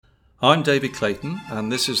I'm David Clayton,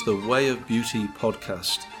 and this is the Way of Beauty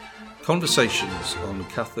podcast, conversations on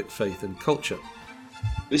Catholic faith and culture.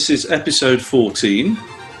 This is episode 14,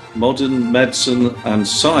 Modern Medicine and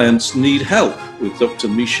Science Need Help, with Dr.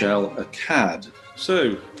 Michel Accad.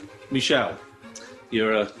 So, Michel,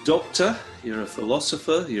 you're a doctor, you're a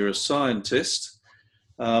philosopher, you're a scientist.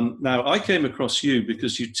 Now, I came across you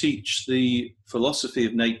because you teach the Philosophy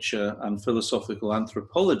of Nature and Philosophical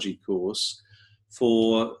Anthropology course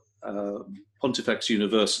for Pontifex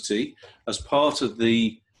University as part of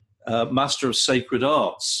the Master of Sacred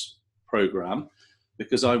Arts program,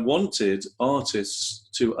 because I wanted artists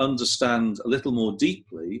to understand a little more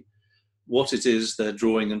deeply what it is they're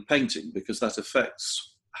drawing and painting, because that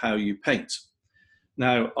affects how you paint.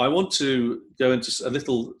 Now, I want to go into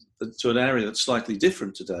an area that's slightly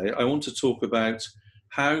different today. I want to talk about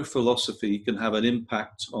how philosophy can have an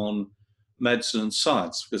impact on medicine and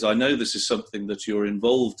science, because I know this is something that you're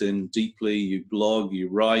involved in deeply. You blog, you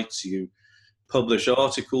write, you publish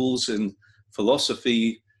articles in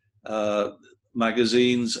philosophy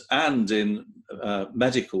magazines and in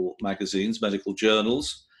medical magazines, medical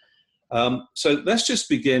journals. So let's just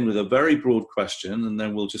begin with a very broad question, and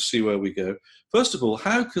then we'll just see where we go. First of all,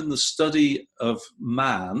 how can the study of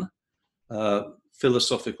man,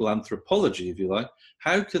 philosophical anthropology, if you like,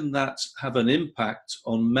 how can that have an impact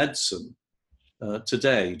on medicine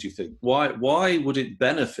today, do you think? Why would it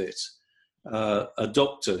benefit a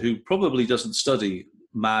doctor who probably doesn't study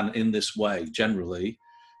man in this way generally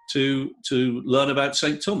to learn about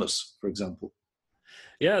St. Thomas, for example?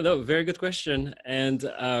 Yeah, no, very good question. And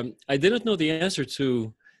I didn't know the answer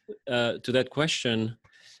to that question,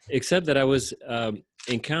 except that I was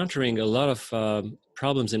encountering a lot of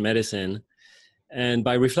problems in medicine. And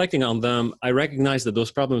by reflecting on them, I recognized that those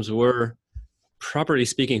problems were, properly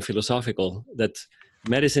speaking, philosophical, that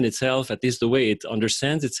medicine itself, at least the way it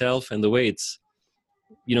understands itself and the way it's,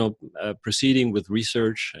 proceeding with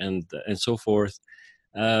research and so forth,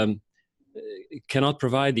 cannot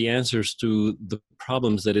provide the answers to the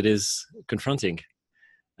problems that it is confronting.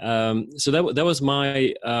 So that was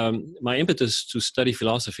my impetus to study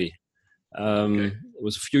philosophy. It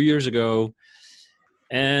was a few years ago,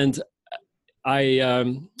 and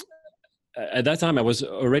I at that time I was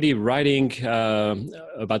already writing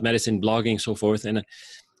about medicine, blogging, so forth, and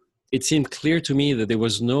it seemed clear to me that there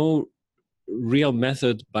was no real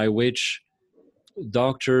method by which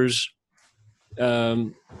doctors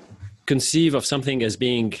conceive of something as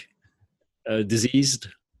being diseased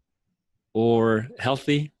or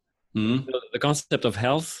healthy. Mm-hmm. The concept of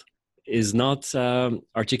health is not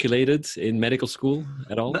articulated in medical school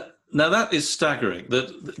at all. Now that is staggering,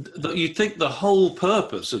 that you think the whole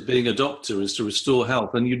purpose of being a doctor is to restore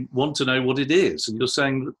health, and you want to know what it is, and you're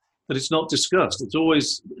saying that it's not discussed. It's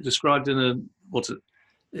always described in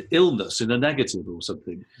illness, in a negative or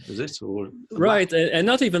something, is it? Or right, and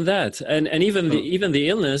not even that, and even the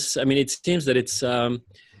illness. I mean, it seems that it's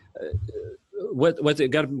what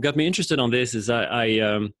got me interested on this is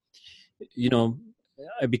I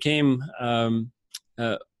became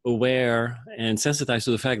aware and sensitized to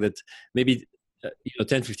the fact that maybe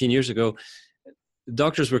 10, 15 years ago,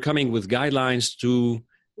 doctors were coming with guidelines to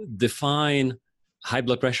define high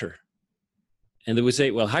blood pressure. And they would say,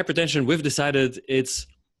 well, hypertension, we've decided it's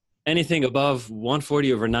anything above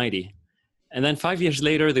 140/90. And then 5 years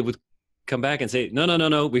later, they would come back and say,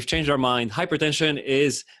 no, we've changed our mind. Hypertension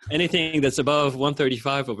is anything that's above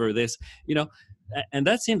 135/this, and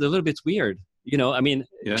that seemed a little bit weird. Yes.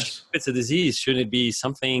 If it's a disease, shouldn't it be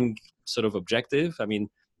something sort of objective? I mean,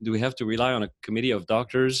 do we have to rely on a committee of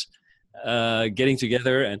doctors getting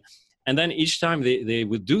together? And then each time they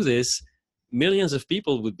would do this, millions of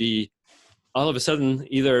people would be all of a sudden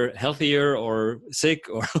either healthier or sick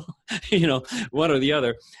or, one or the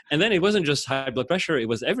other. And then it wasn't just high blood pressure. It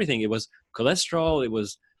was everything. It was cholesterol. It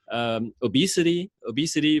was obesity,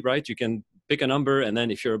 right? You can pick a number, and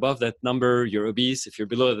then if you're above that number, you're obese. If you're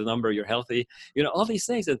below the number, you're healthy. All these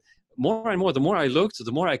things. And more and more, the more I looked,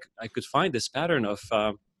 the more I could find this pattern of,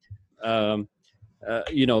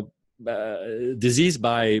 disease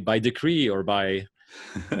by decree or by.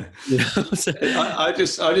 I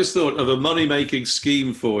just thought of a money-making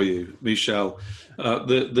scheme for you, Michel.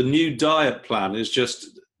 The new diet plan is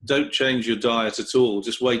just don't change your diet at all.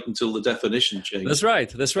 Just wait until the definition changes. That's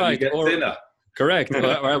right. You get thinner. Correct.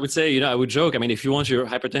 Or I would say, I would joke. I mean, if you want your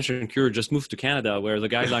hypertension cured, just move to Canada, where the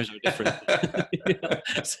guidelines are different.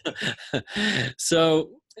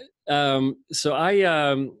 So I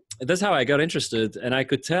that's how I got interested, and I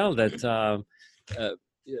could tell that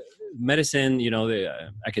medicine,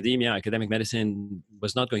 the academic medicine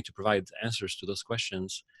was not going to provide answers to those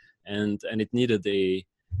questions, and it needed a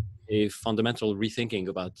a fundamental rethinking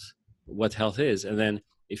about what health is. And then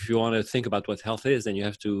if you want to think about what health is, then you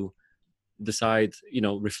have to decide,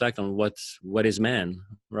 reflect on what is man,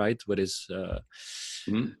 right? What is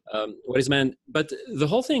man? But the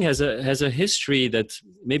whole thing has a history that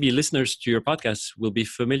maybe listeners to your podcast will be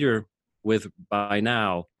familiar with by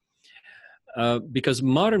now, because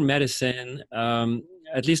modern medicine,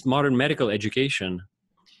 at least modern medical education,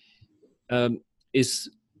 is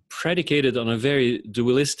predicated on a very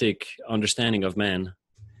dualistic understanding of man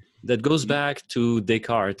that goes back to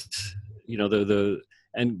Descartes,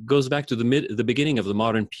 and goes back to the beginning of the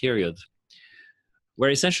modern period,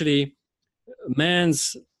 where essentially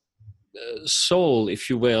man's soul, if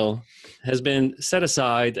you will, has been set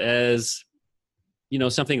aside as,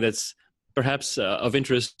 something that's perhaps of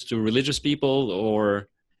interest to religious people or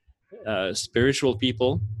spiritual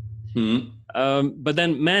people. But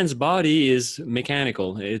then man's body is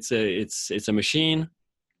mechanical. It's a machine,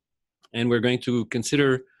 and we're going to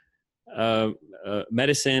consider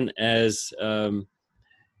medicine as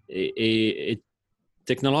a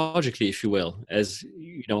technologically, if you will, as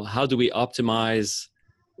how do we optimize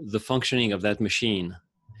the functioning of that machine?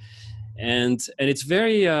 And it's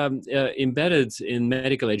very embedded in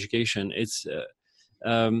medical education. It's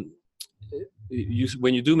when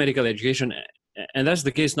you do medical education, and that's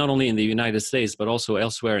the case not only in the United States but also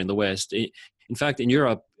elsewhere in the West. In fact, in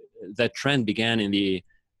Europe, that trend began in the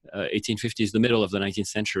 1850s, the middle of the 19th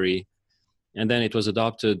century. And then it was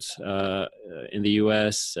adopted in the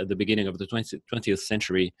US at the beginning of the 20th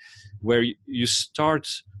century, where you start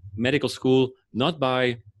medical school not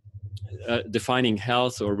by defining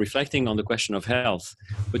health or reflecting on the question of health,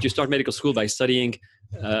 but you start medical school by studying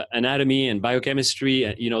anatomy and biochemistry,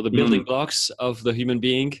 the building blocks of the human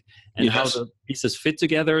being, and how the pieces fit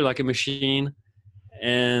together like a machine,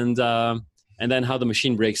 and then how the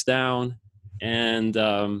machine breaks down, and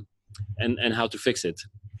how to fix it.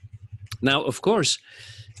 Now, of course,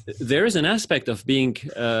 there is an aspect of being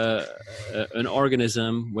an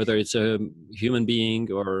organism, whether it's a human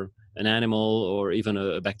being or an animal or even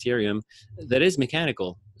a bacterium, that is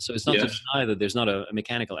mechanical. So it's not to deny that there's not a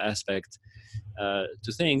mechanical aspect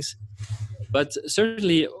to things, but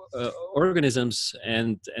certainly organisms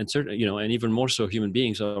and certainly, and even more so human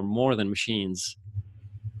beings are more than machines.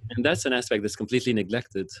 And that's an aspect that's completely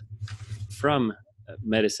neglected from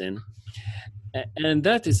medicine. And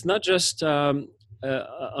that is not just on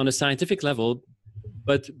a scientific level,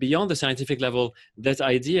 but beyond the scientific level, that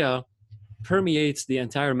idea permeates the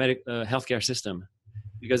entire healthcare system,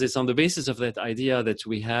 because it's on the basis of that idea that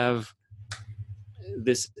we have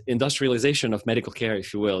this industrialization of medical care,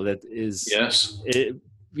 if you will, that is,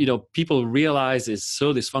 people realize is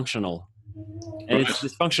so dysfunctional. And it's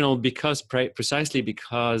dysfunctional because precisely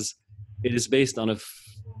because it is based on a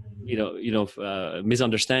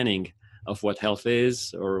misunderstanding of what health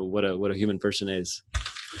is or what a human person is.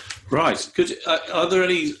 Right. Are there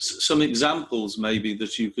some examples maybe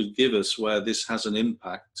that you could give us where this has an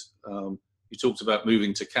impact? You talked about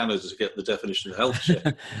moving to Canada to get the definition of health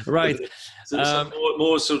check. Right. Some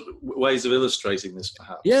more sort of ways of illustrating this,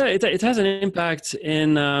 perhaps. Yeah, it has an impact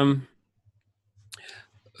in.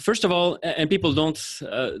 First of all, and people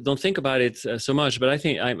don't think about it so much, but I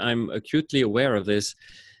think I'm acutely aware of this.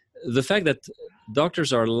 The fact that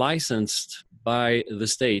doctors are licensed by the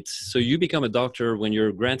state. So you become a doctor when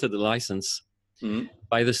you're granted a license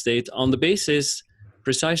by the state on the basis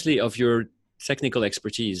precisely of your technical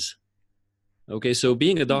expertise. Okay, so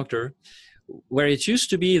being a doctor, where it used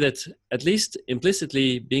to be that at least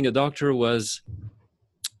implicitly being a doctor was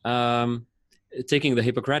taking the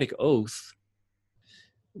Hippocratic Oath,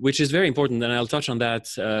 which is very important, and I'll touch on that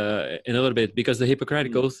in a little bit, because the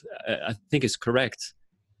Hippocratic Oath, I think, is correct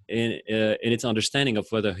in its understanding of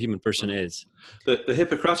what a human person is. The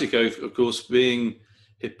Hippocratic Oath, of course, being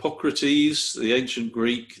Hippocrates, the ancient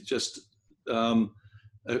Greek, just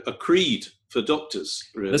a creed for doctors,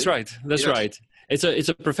 really. That's right. That's right. It's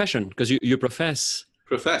a profession, because you profess.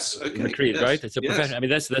 Okay. The creed, right? It's a profession. I mean,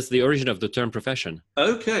 that's the origin of the term profession.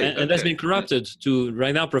 Okay. And that's been corrupted to,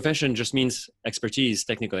 right now, profession just means expertise,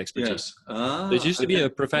 technical expertise. So it used to be a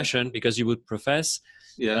profession because you would profess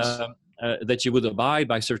that you would abide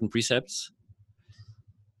by certain precepts,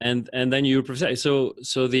 and then you profess. So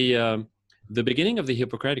the beginning of the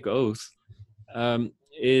Hippocratic Oath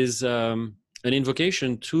is an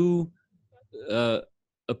invocation to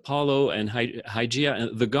Apollo and Hygeia,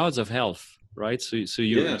 and the gods of health. Right, so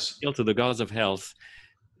you appeal to the gods of health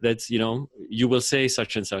that you will say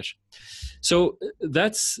such and such. So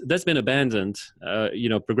that's been abandoned,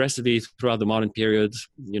 progressively throughout the modern period.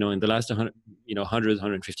 In the last 100,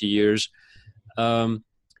 150 years,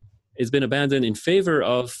 it's been abandoned in favor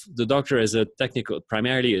of the doctor as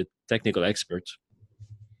primarily a technical expert.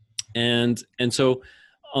 And so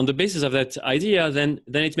on the basis of that idea, then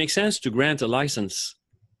it makes sense to grant a license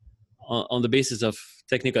on the basis of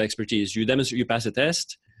technical expertise. You pass a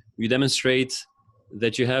test, you demonstrate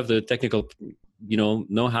that you have the technical,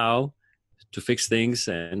 know-how to fix things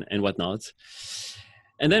and whatnot.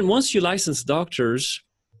 And then once you license doctors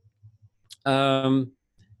in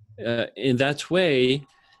that way,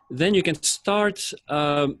 then you can start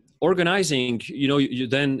organizing. You're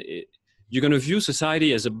going to view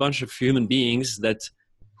society as a bunch of human beings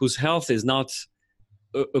whose health is not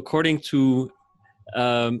according to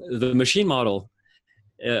the machine model.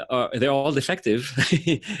 They're all defective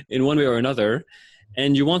in one way or another,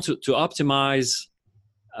 and you want to optimize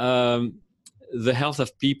the health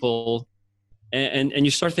of people, and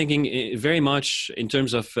you start thinking very much in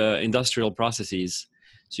terms of industrial processes.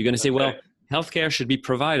 So you're going to say, well, healthcare should be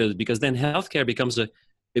provided, because then healthcare becomes a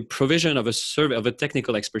provision of a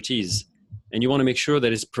technical expertise. And you want to make sure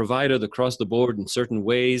that it's provided across the board in certain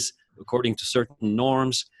ways, according to certain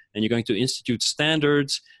norms. And you're going to institute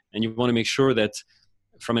standards, and you want to make sure that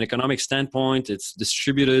from an economic standpoint, it's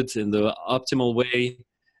distributed in the optimal way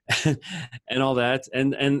and all that.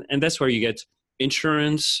 And that's where you get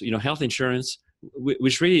insurance, health insurance,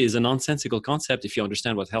 which really is a nonsensical concept if you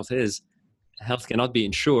understand what health is. Health cannot be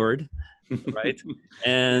insured, right?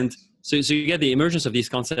 And so you get the emergence of these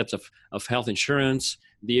concepts of health insurance,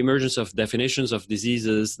 the emergence of definitions of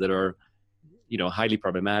diseases that are, highly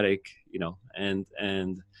problematic, and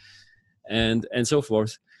so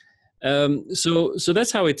forth. So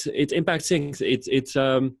that's how it impacts things. It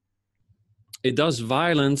does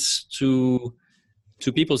violence to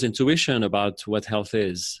people's intuition about what health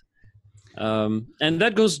is, and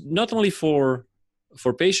that goes not only for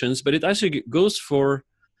patients, but it actually goes for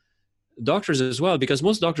doctors as well, because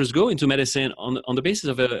most doctors go into medicine on the basis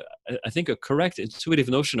of a correct intuitive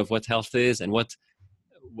notion of what health is and what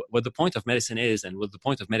the point of medicine is and what the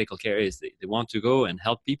point of medical care is. They want to go and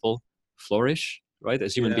help people flourish, right,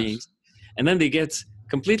 as human beings. And then they get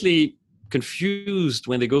completely confused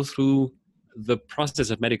when they go through the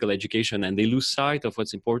process of medical education, and they lose sight of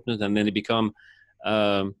what's important, and then they become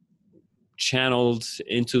channeled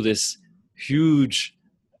into this huge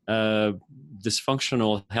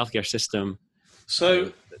dysfunctional healthcare system.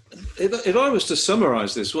 So if I was to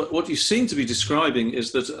summarize this, what you seem to be describing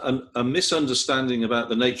is that a misunderstanding about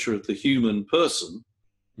the nature of the human person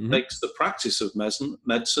makes the practice of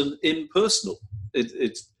medicine impersonal.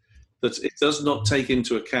 That it does not take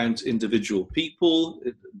into account individual people,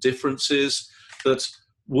 differences that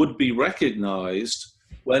would be recognized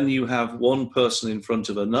when you have one person in front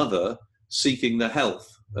of another seeking their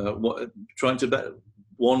health, trying to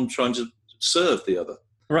serve the other.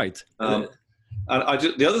 Right. And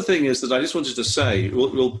the other thing is that I just wanted to say,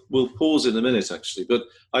 we'll pause in a minute actually, but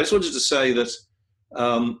I just wanted to say that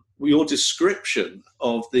your description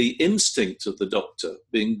of the instinct of the doctor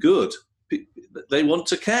being good, they want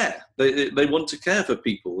to care. They want to care for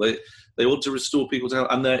people. They want to restore people to health,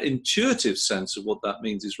 and their intuitive sense of what that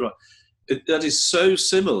means is right. That is so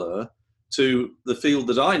similar to the field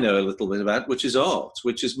that I know a little bit about, which is art,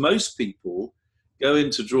 which is most people go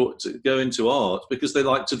into art because they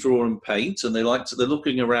like to draw and paint, and they're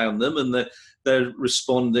looking around them and they're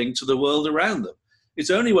responding to the world around them. It's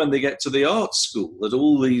only when they get to the art school that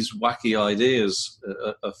all these wacky ideas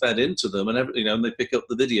are fed into them, and and they pick up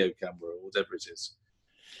the video camera or whatever it is.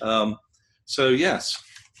 So yes.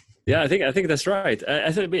 Yeah, I think that's right. I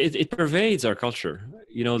think it pervades our culture.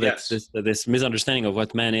 This misunderstanding of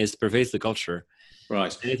what man is pervades the culture.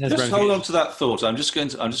 Right. Just hold on to that thought. I'm just going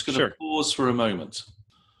to pause for a moment.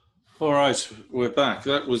 All right, we're back.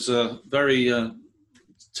 That was a very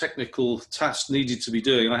technical task needed to be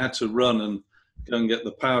doing. I had to run and go and get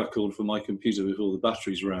the power cord for my computer before the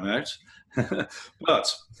batteries ran out.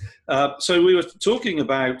 But so we were talking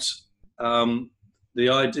about the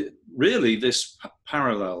idea, really, this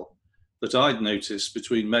parallel that I'd noticed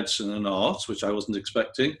between medicine and art, which I wasn't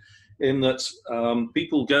expecting, in that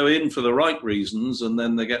people go in for the right reasons and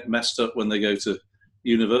then they get messed up when they go to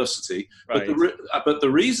university. Right. But the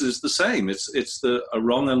reason is the same. It's a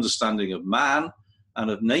wrong understanding of man and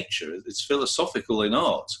of nature. It's philosophical in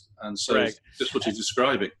art. And so Correct. Just what you're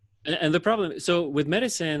describing. And the problem, so with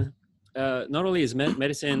medicine, not only is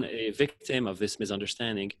medicine a victim of this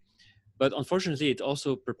misunderstanding, but unfortunately it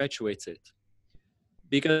also perpetuates it.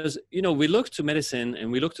 Because, we look to medicine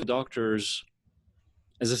and we look to doctors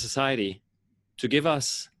as a society to give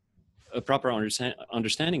us a proper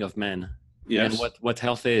understanding of man. Yes. And what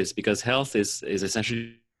health is, because health is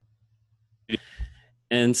essentially.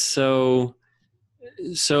 And so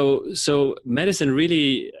So medicine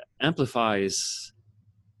really amplifies.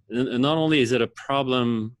 Not only is it a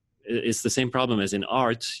problem, it's the same problem as in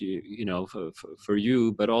art, for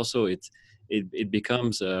you, but also it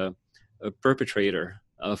becomes a perpetrator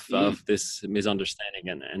of this misunderstanding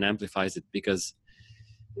and amplifies it, because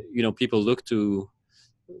people look to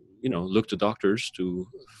doctors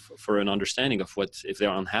for an understanding of what if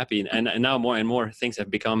they're unhappy, and now more and more things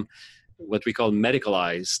have become what we call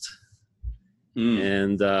medicalized.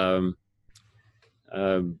 And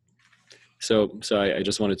so I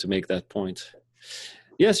just wanted to make that point.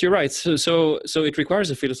 Yes, you're right. So it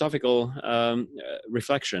requires a philosophical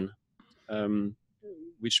reflection,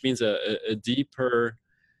 which means a deeper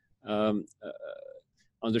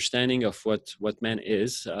understanding of what man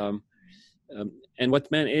is, and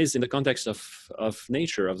what man is in the context of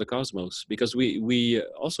nature, of the cosmos, because we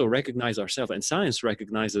also recognize ourselves, and science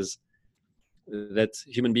recognizes that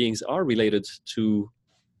human beings are related to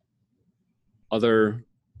other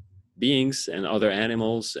beings and other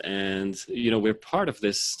animals, and we're part of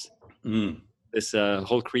this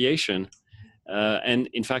whole creation, and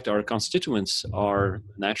in fact our constituents are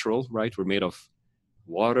natural, right? We're made of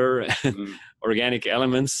water, organic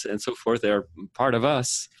elements, and so forth. They're part of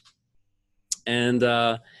us, and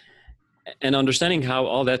understanding how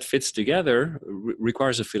all that fits together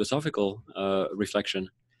requires a philosophical reflection.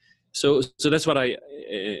 So that's what I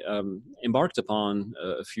embarked upon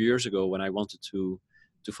a few years ago when I wanted to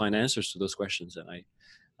find answers to those questions, and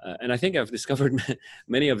I think I've discovered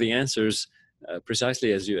many of the answers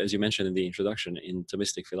precisely as you mentioned in the introduction, in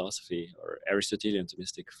Thomistic philosophy, or Aristotelian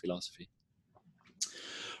Thomistic philosophy.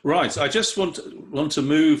 Right. I just want to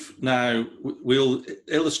move now. We'll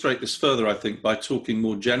illustrate this further, I think, by talking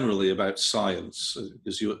more generally about science,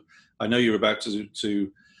 because I know you're about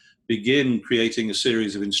to begin creating a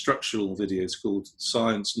series of instructional videos called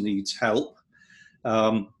Science Needs Help.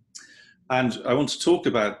 And I want to talk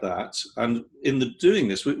about that. And in doing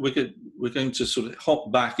this, we're going to sort of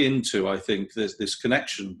hop back into, I think, this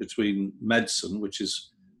connection between medicine, which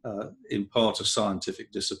is in part a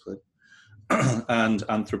scientific discipline, and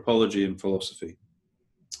anthropology and philosophy.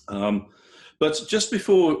 But just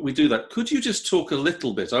before we do that, could you just talk a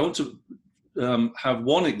little bit? I want to have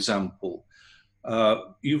one example.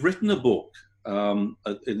 You've written a book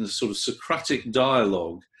in a sort of Socratic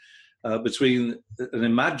dialogue, between an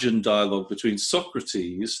imagined dialogue between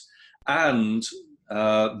Socrates and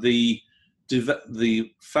the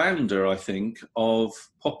founder, I think, of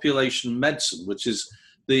population medicine, which is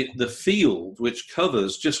the field which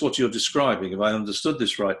covers just what you're describing, if I understood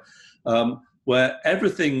this right, where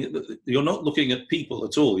everything, you're not looking at people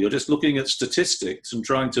at all, you're just looking at statistics and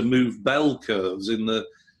trying to move bell curves in the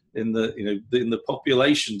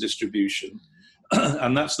population distribution,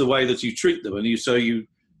 and that's the way that you treat them, and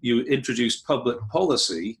you introduce public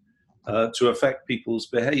policy to affect people's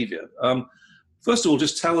behavior. First of all,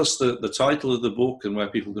 just tell us the title of the book and where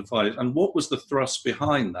people can find it, and what was the thrust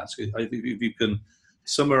behind that? If you can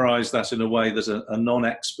summarize that in a way that a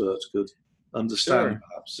non-expert could understand, Sure,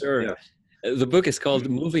 perhaps. Sure. Yeah. The book is called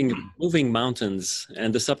Moving Mountains,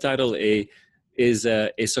 and the subtitle is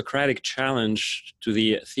a Socratic challenge to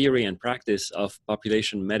the theory and practice of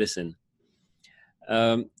population medicine.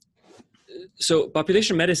 So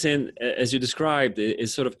population medicine, as you described,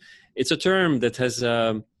 is it's a term that has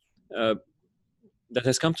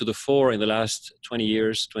come to the fore in the last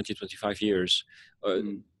 25 years.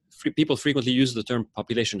 People frequently use the term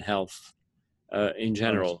population health in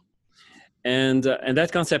general. And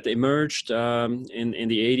that concept emerged in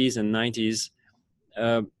the 80s and 90s.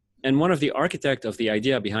 And one of the architects of the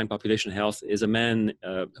idea behind population health is a man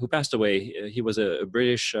who passed away. He was a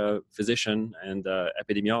British physician and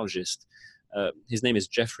epidemiologist. His name is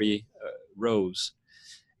Geoffrey Rose.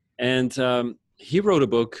 And he wrote a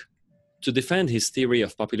book to defend his theory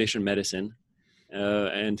of population medicine.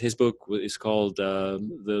 And his book is called A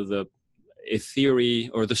Theory,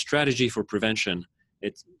 or the Strategy for Prevention.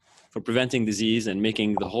 It's for preventing disease and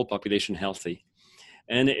making the whole population healthy.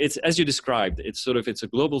 And it's, as you described, it's a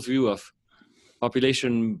global view of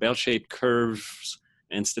population bell-shaped curves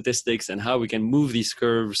and statistics, and how we can move these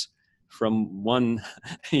curves from one,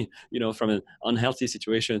 from an unhealthy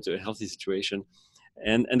situation to a healthy situation.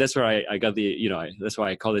 And that's where I got that's why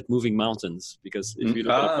I call it moving mountains, because if you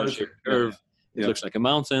look at a bell-shaped curve, it looks like a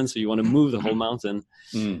mountain, so you want to move the whole mountain.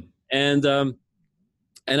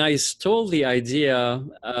 And I stole the idea,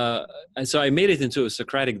 and so I made it into a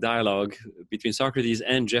Socratic dialogue between Socrates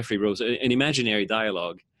and Geoffrey Rose, an imaginary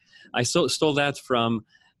dialogue. I stole that from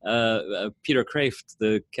Peter Kreeft,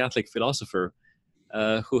 the Catholic philosopher,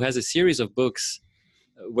 who has a series of books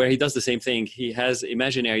where he does the same thing. He has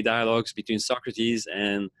imaginary dialogues between Socrates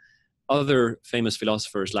and other famous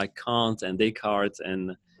philosophers like Kant and Descartes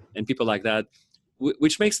and people like that,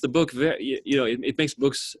 which makes the book very, it makes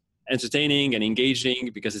books entertaining and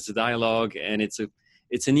engaging because it's a dialogue, and it's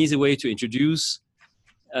an easy way to introduce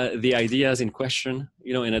the ideas in question,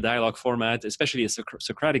 in a dialogue format, especially a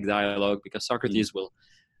Socratic dialogue, because Socrates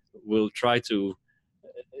will try to,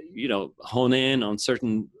 hone in on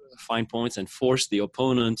certain fine points and force the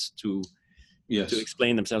opponent to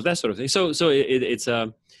explain themselves, that sort of thing. So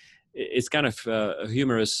it's kind of a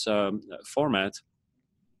humorous format.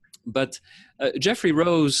 But Jeffrey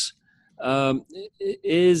Rose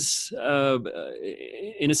is,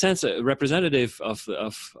 in a sense, a representative of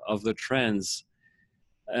the trends,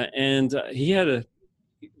 and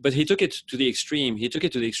but he took it to the extreme. He took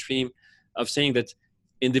it to the extreme of saying that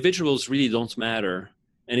individuals really don't matter,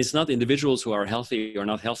 and it's not individuals who are healthy or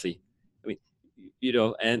not healthy. I mean,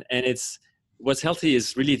 and it's what's healthy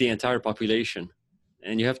is really the entire population,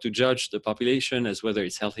 and you have to judge the population as whether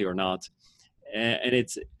it's healthy or not. And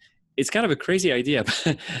it's kind of a crazy idea,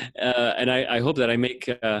 and I hope that I make.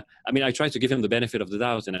 I try to give him the benefit of the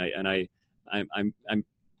doubt, and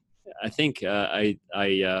I think I'm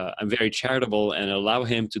very charitable and allow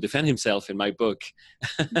him to defend himself in my book.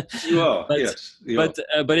 You are, yes.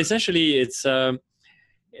 But essentially, it's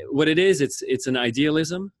what it is. It's an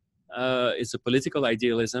idealism. It's a political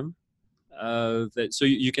idealism. So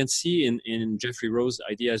you can see in Jeffrey Rose's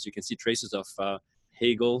ideas, you can see traces of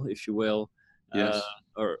Hegel, if you will. Yes.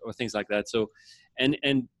 Or things like that. So,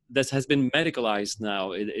 and that has been medicalized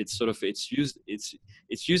now. It's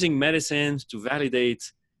using medicine to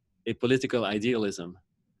validate a political idealism,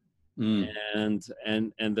 and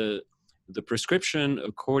the prescription,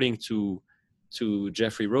 according to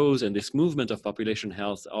Jeffrey Rose and this movement of population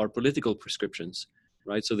health, are political prescriptions,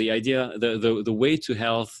 right? So the idea, the way to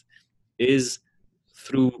health is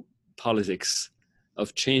through politics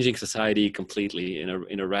of changing society completely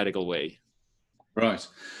in a radical way. Right.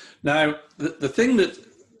 Now, the thing that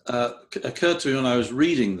occurred to me when I was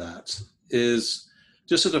reading that is,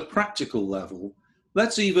 just at a practical level,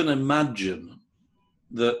 let's even imagine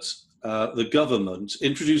that the government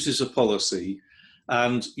introduces a policy,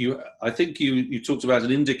 and I think you talked about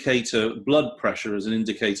an indicator, blood pressure as an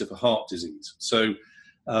indicator for heart disease. So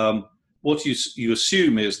what you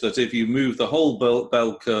assume is that if you move the whole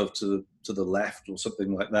bell curve to the left or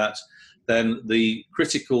something like that, then the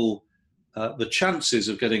chances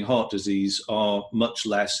of getting heart disease are much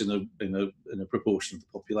less in a proportion of the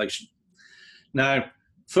population. Now,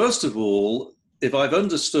 first of all, if I've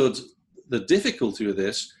understood the difficulty with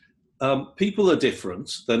this, people are different.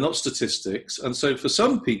 They're not statistics, and so for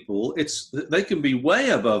some people, they can be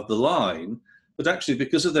way above the line, but actually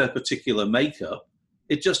because of their particular makeup,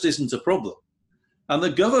 it just isn't a problem. And the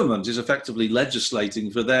government is effectively legislating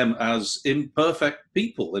for them as imperfect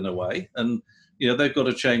people in a way, and they've got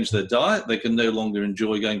to change their diet. They can no longer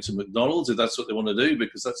enjoy going to McDonald's if that's what they want to do,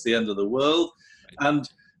 because that's the end of the world. Right. And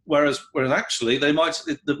whereas actually there might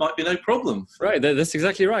be no problem. Right, that's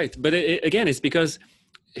exactly right. But again, it's because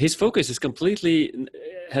his focus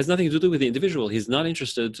has nothing to do with the individual. He's not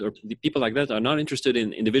interested, or the people like that are not interested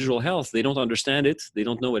in individual health. They don't understand it. They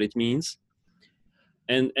don't know what it means.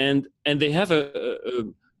 And they have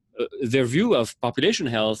their view of population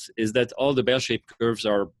health is that all the bell-shaped curves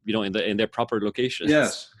are, in their proper locations.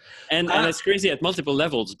 Yes. And it's crazy at multiple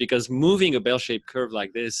levels, because moving a bell-shaped curve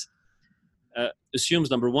like this assumes,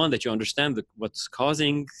 number one, that you understand what's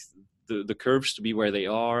causing the curves to be where they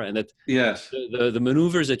are, and that the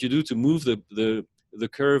maneuvers that you do to move the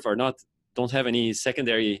curve don't have any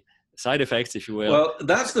secondary side effects, if you will. Well,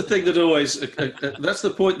 that's the thing that always that's the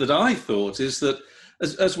point that I thought, is that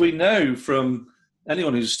as we know from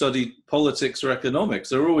anyone who's studied politics or economics,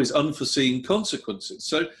 there are always unforeseen consequences.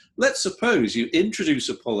 So let's suppose you introduce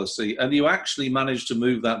a policy and you actually manage to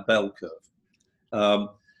move that bell curve.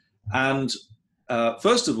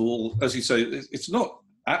 First of all, as you say, it's not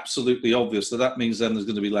absolutely obvious that means then there's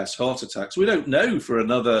going to be less heart attacks. We don't know for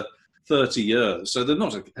another 30 years, so they're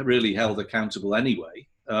not really held accountable anyway.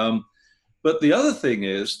 But the other thing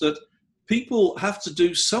is that people have to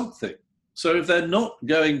do something. So if they're not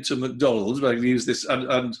going to McDonald's, but I can use this,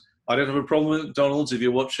 and I don't have a problem with McDonald's if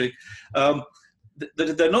you're watching, that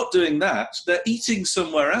they're not doing that, they're eating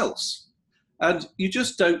somewhere else. And you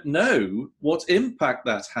just don't know what impact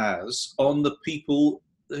that has on the people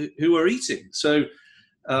who are eating. So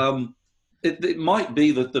it might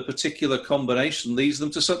be that the particular combination leads them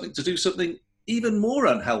to do something even more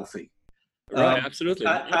unhealthy. Right, absolutely.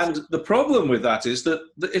 And the problem with that is that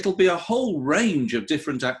it'll be a whole range of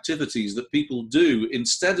different activities that people do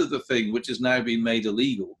instead of the thing which has now been made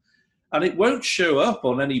illegal. And it won't show up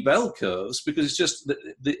on any bell curves because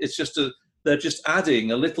they're just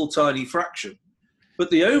adding a little tiny fraction. But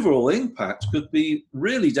the overall impact could be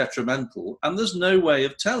really detrimental, and there's no way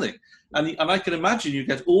of telling. And I can imagine you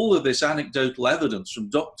get all of this anecdotal evidence from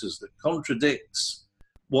doctors that contradicts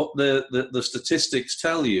what the statistics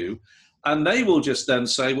tell you, and they will just then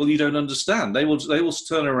say, "Well, you don't understand." They will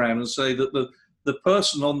turn around and say that the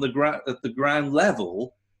person on at the ground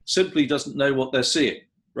level simply doesn't know what they're seeing.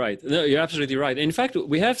 Right. No, you're absolutely right. In fact,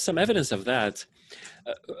 we have some evidence of that.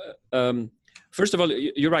 First of all,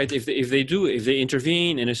 you're right. If they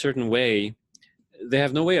intervene in a certain way, they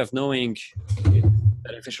have no way of knowing if it's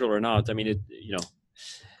beneficial or not. I mean,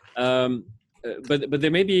 but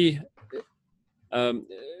there may be.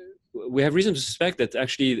 We have reason to suspect that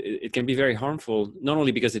actually it can be very harmful. Not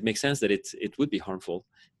only because it makes sense that it would be harmful,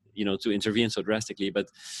 to intervene so drastically, but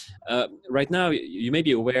right now you may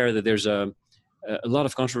be aware that there's a lot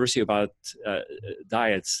of controversy about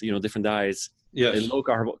diets. Different diets. Yes. A low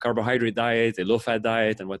carbohydrate diet, a low fat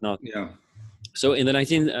diet, and whatnot. Yeah. So in the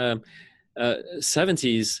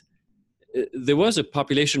 1970s, there was a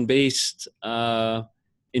population-based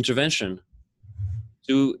intervention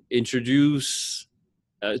to introduce,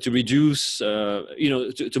 to reduce,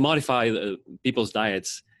 to modify people's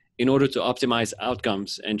diets in order to optimize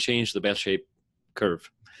outcomes and change the bell-shaped curve.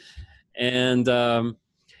 And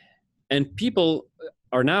people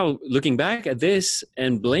are now looking back at this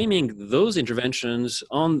and blaming those interventions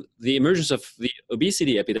on the emergence of the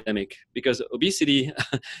obesity epidemic, because obesity,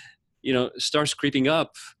 starts creeping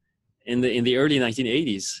up in the early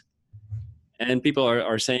 1980s, and people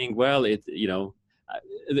are saying, well, we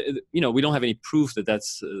don't have any proof that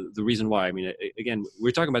that's the reason why. I mean, again,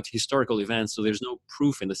 we're talking about historical events, so there's no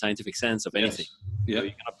proof in the scientific sense of anything. Yes. Yeah.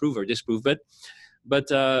 You cannot prove or disprove, but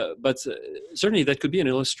certainly that could be an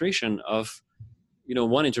illustration of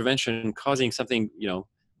one intervention causing something,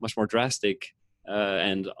 much more drastic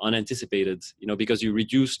and unanticipated, because you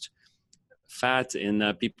reduced fat in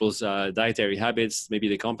people's dietary habits. Maybe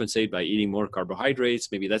they compensate by eating more carbohydrates.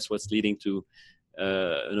 Maybe that's what's leading to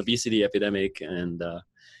an obesity epidemic and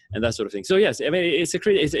that sort of thing. So yes, I mean, it's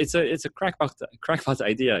a crackpot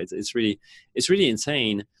idea. It's really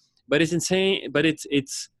insane, but it's insane. But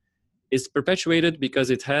it's perpetuated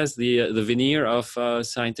because it has the veneer of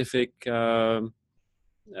scientific.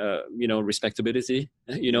 Respectability.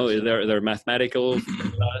 There are mathematical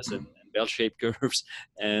formulas and bell-shaped curves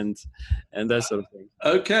and that sort of thing.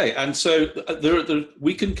 Okay, and so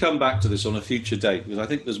we can come back to this on a future date because I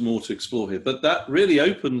think there's more to explore here. But that really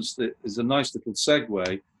is a nice little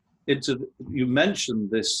segue into. You mentioned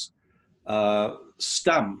this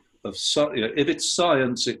stamp of if it's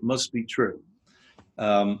science, it must be true,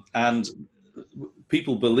 and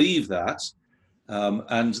people believe that.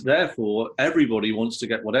 And therefore, everybody wants to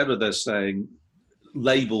get whatever they're saying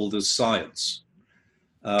labeled as science.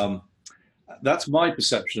 That's my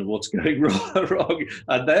perception of what's going wrong.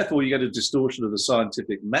 And therefore, you get a distortion of the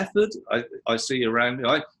scientific method. I see around.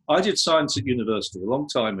 I did science at university a long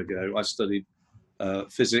time ago. I studied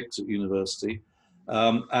physics at university.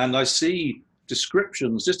 And I see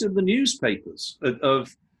descriptions just in the newspapers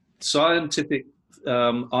of scientific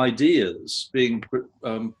ideas being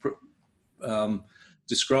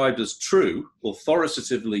described as true,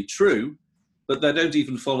 authoritatively true, but they don't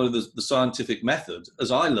even follow the scientific method as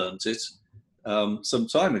I learnt it some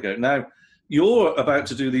time ago. Now, you're about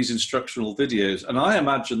to do these instructional videos, and I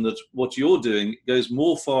imagine that what you're doing goes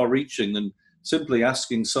more far-reaching than simply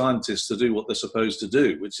asking scientists to do what they're supposed to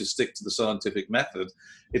do, which is stick to the scientific method.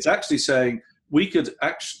 It's actually saying we could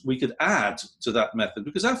add to that method,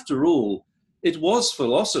 because after all, it was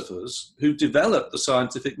philosophers who developed the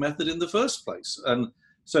scientific method in the first place. And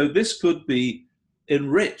so this could be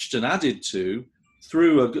enriched and added to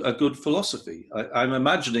through a good philosophy. I'm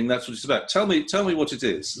imagining that's what it's about. Tell me what it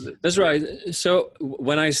is. That's right. So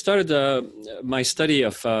when I started my study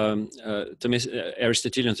of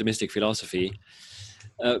Aristotelian Thomistic philosophy,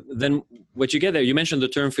 then what you get there, you mentioned the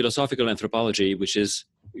term philosophical anthropology, which is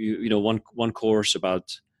one course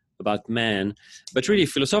about man, but really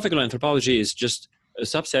philosophical anthropology is just a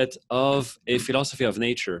subset of a philosophy of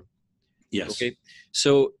nature. Yes. Okay.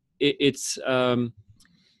 So it's a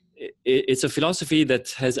philosophy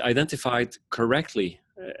that has identified correctly,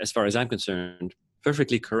 as far as I'm concerned,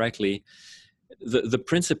 perfectly correctly, the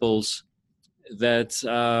principles that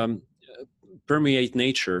permeate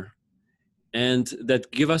nature and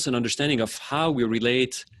that give us an understanding of how we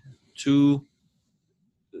relate to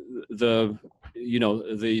the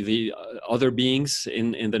the other beings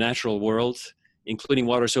in the natural world, including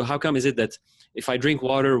water. So how come is it that if I drink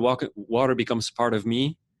water, water becomes part of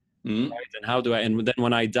me? Right? And how do I? And then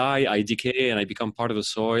when I die, I decay and I become part of the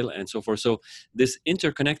soil and so forth. So this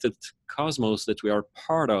interconnected cosmos that we are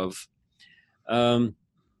part of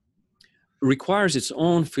requires its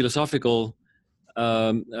own philosophical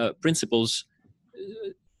principles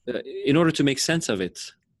in order to make sense of it.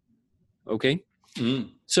 Okay,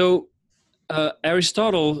 so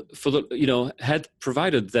Aristotle, had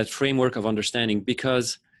provided that framework of understanding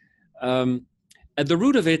because at the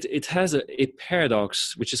root of it, it has a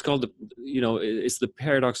paradox, which is called it's the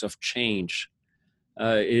paradox of change.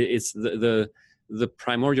 It's the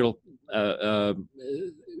primordial.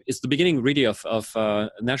 It's the beginning, really, of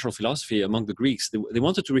natural philosophy among the Greeks. They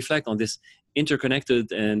wanted to reflect on this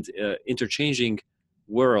interconnected and interchanging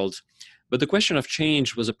world, but the question of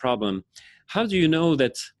change was a problem. How do you know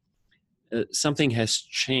that something has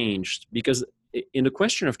changed? Because in the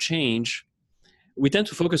question of change, we tend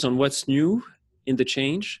to focus on what's new in the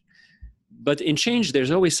change, but in change,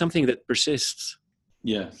 there's always something that persists.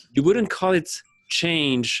 Yes. You wouldn't call it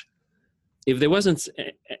change if there wasn't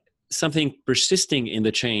something persisting in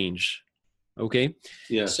the change. Okay.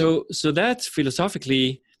 Yeah. So that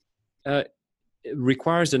philosophically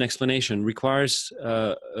requires an explanation, requires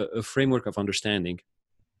a framework of understanding.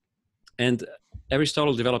 And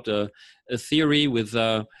Aristotle developed a theory with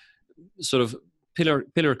sort of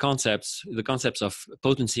pillar concepts, the concepts of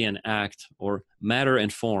potency and act, or matter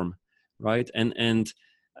and form, right? And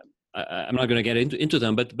I'm not going to get into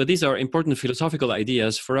them, but these are important philosophical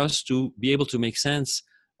ideas for us to be able to make sense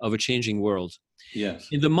of a changing world. Yes.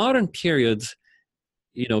 In the modern period,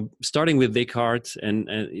 starting with Descartes, and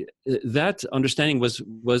that understanding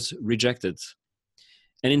was rejected,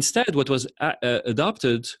 and instead, what was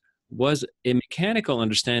adopted was a mechanical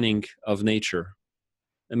understanding of nature,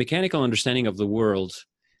 a mechanical understanding of the world,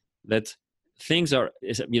 that things are,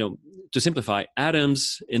 to simplify,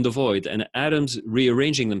 atoms in the void and atoms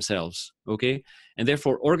rearranging themselves, okay? And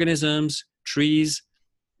therefore organisms, trees,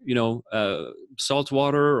 salt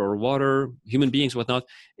water or water, human beings, whatnot,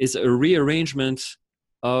 is a rearrangement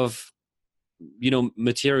of,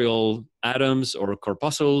 material atoms or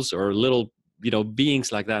corpuscles or little,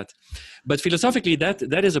 beings like that. But philosophically,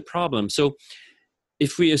 that is a problem. So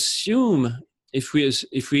if we assume, if we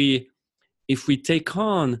take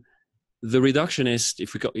on the reductionist,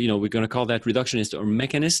 we're going to call that reductionist or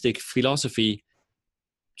mechanistic philosophy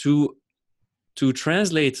to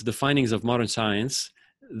translate the findings of modern science,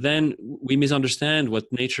 then we misunderstand what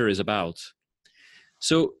nature is about.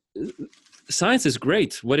 So science is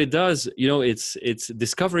great. What it does, its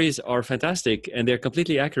discoveries are fantastic and they're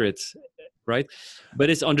completely accurate, right? But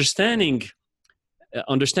it's understanding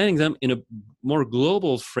them in a more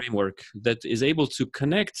global framework that is able to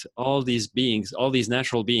connect all these beings, all these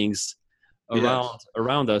natural beings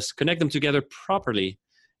around us, connect them together properly.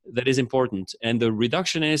 That is important. And the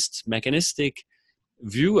reductionist, mechanistic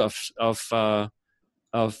view of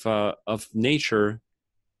nature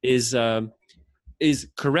is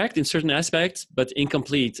correct in certain aspects, but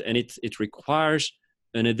incomplete, and it requires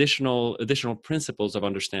an additional principles of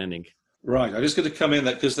understanding. Right. I'm just going to come in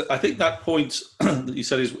there because I think that point that you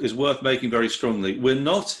said is worth making very strongly. We're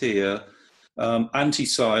not here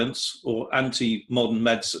anti-science or anti-modern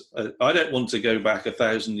medicine. I don't want to go back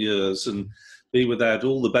 1,000 years and be without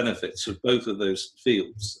all the benefits of both of those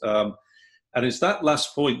fields. And it's that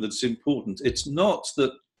last point that's important. It's not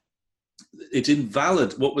that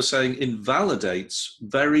what we're saying invalidates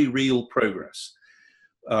very real progress.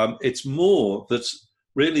 It's more that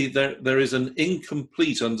really there is an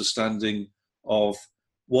incomplete understanding of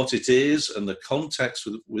what it is and the context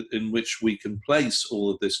in which we can place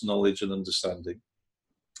all of this knowledge and understanding,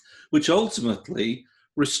 which ultimately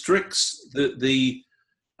restricts its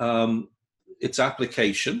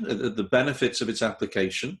application, the benefits of its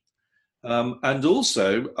application. And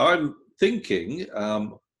also, I'm thinking,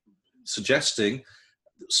 suggesting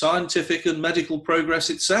scientific and medical progress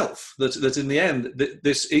itself, that in the end,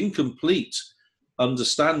 this incomplete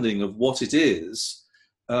understanding of what it is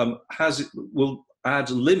will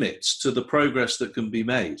add limits to the progress that can be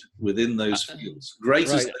made within those fields, great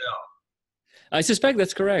as they are. I suspect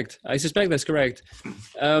that's correct.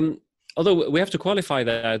 Although we have to qualify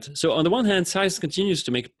that. So on the one hand, science continues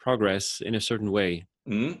to make progress in a certain way.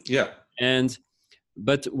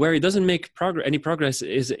 But where it doesn't make any progress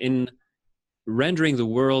is in rendering the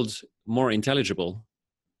world more intelligible.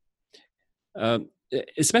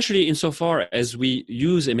 Especially insofar as we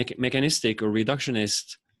use a mechanistic or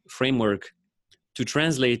reductionist framework to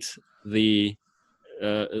translate the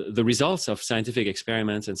results of scientific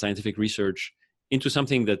experiments and scientific research into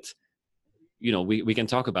something that, we can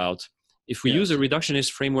talk about. If we Yes. use a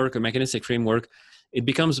reductionist framework, a mechanistic framework, it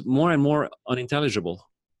becomes more and more unintelligible.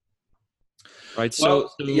 Right.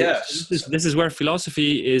 Well, So yes. this is where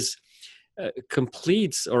philosophy is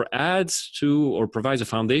completes or adds to or provides a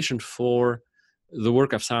foundation for the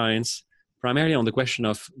work of science, primarily on the question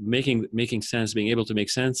of making sense, being able to make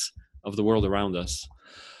sense of the world around us.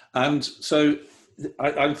 And so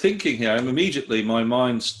I'm thinking here, my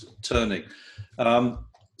mind's turning.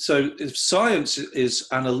 So if science is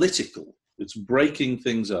analytical, it's breaking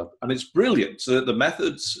things up, and it's brilliant. So the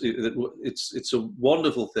methods, it's a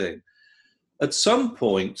wonderful thing. At some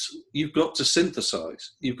point, you've got to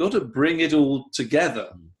synthesize. You've got to bring it all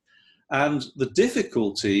together. And the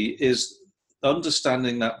difficulty is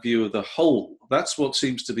understanding that view of the whole. That's what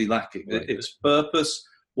seems to be lacking. Right. Its purpose,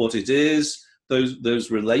 what it is,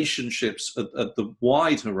 those relationships at the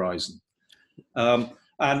wide horizon. And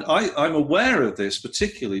I'm aware of this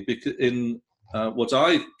particularly because in what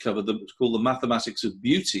I cover, called the mathematics of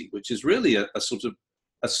beauty, which is really a sort of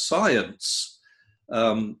a science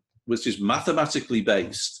which is mathematically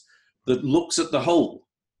based, that looks at the whole.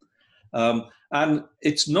 And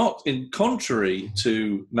it's not in contrary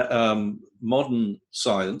to modern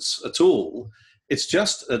science at all. It's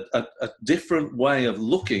just a different way of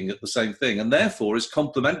looking at the same thing, and therefore is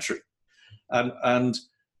complementary and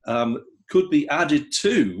could be added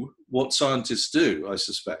to what scientists do, I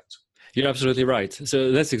suspect. You're absolutely right.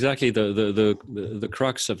 So that's exactly the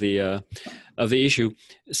crux of the issue.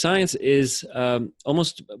 Science is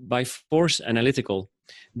almost by force analytical,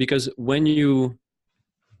 because when you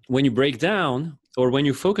break down or when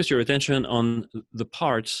you focus your attention on the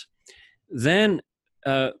parts, then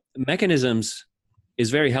mechanisms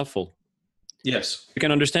is very helpful. Yes, you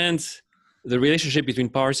can understand the relationship between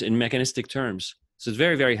parts in mechanistic terms. So it's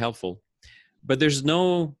very, very helpful. But there's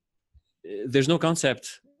no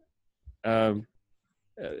concept. If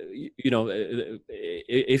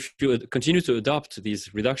you continue to adopt these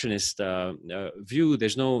reductionist view,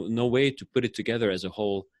 there's no way to put it together as a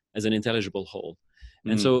whole, as an intelligible whole.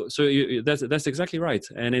 And so that's exactly right.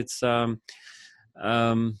 And it's so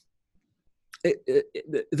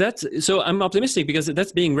I'm optimistic because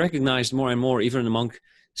that's being recognized more and more, even among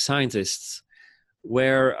scientists,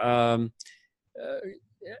 where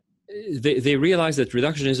they realize that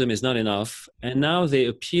reductionism is not enough, and now they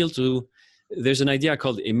appeal to. There's an idea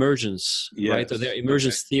called emergence, yes. right? So there are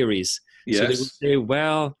emergence theories. Yes. So they would say,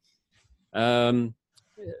 well,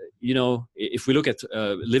 if we look at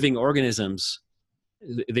living organisms,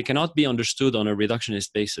 they cannot be understood on a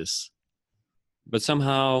reductionist basis. But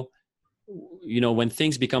somehow, when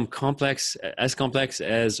things become complex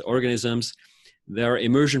as organisms, there are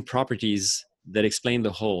emergent properties that explain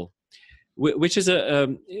the whole, which is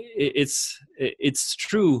it's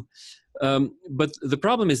true. But the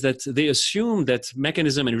problem is that they assume that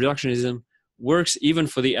mechanism and reductionism works even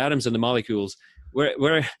for the atoms and the molecules,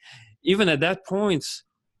 where even at that point,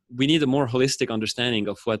 we need a more holistic understanding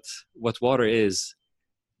of what water is.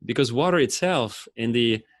 Because water itself, in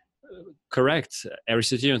the correct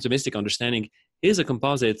Aristotelian Thomistic understanding, is a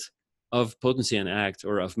composite of potency and act,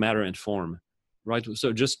 or of matter and form, right?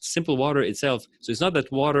 So just simple water itself. So it's not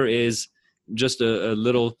that water is just a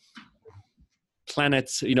little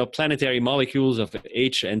planetary molecules of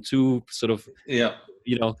H and 2 sort of,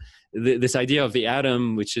 this idea of the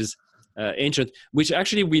atom, which is ancient, which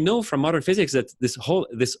actually we know from modern physics that this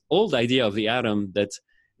old idea of the atom that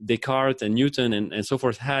Descartes and Newton and so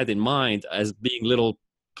forth had in mind as being little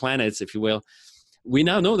planets, if you will, we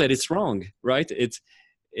now know that it's wrong, right?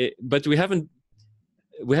 But we haven't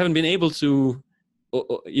been able to,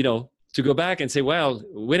 to go back and say, well,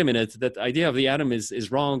 wait a minute, that idea of the atom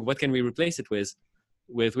is wrong. What can we replace it with?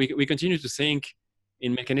 We continue to think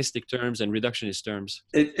in mechanistic terms and reductionist terms.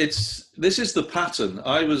 This is the pattern.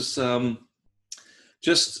 I was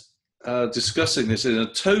just discussing this in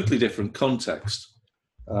a totally different context.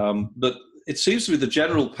 But it seems to be the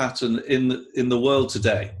general pattern in the world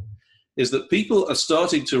today is that people are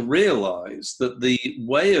starting to realize that the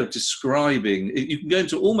way of describing, you can go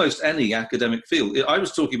into almost any academic field. I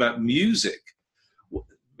was talking about music,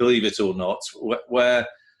 believe it or not, where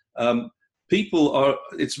people are,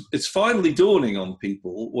 it's finally dawning on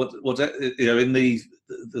people what in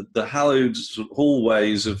the hallowed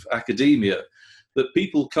hallways of academia, that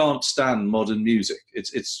people can't stand modern music.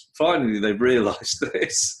 It's finally they've realised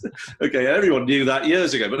this. Okay, everyone knew that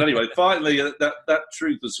years ago, but anyway, finally that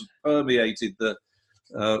truth has permeated the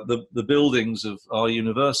buildings of our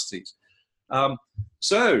universities.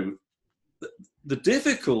 So the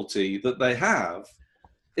difficulty that they have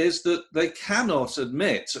is that they cannot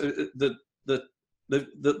admit that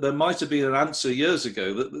there might have been an answer years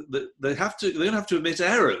ago that they're going to have to admit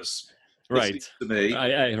errors. Right. To me,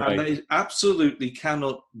 right. And they absolutely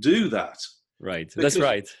cannot do that. Right. That's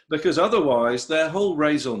right. Because otherwise, their whole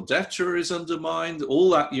raison d'etre is undermined. All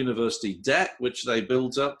that university debt, which they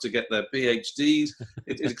built up to get their PhDs,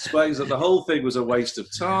 it explains that the whole thing was a waste of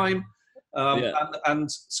time. And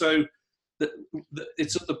so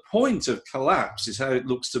it's at the point of collapse, is how it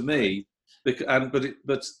looks to me. But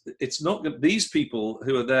it's not. These people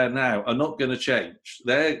who are there now are not going to change.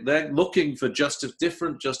 They're looking for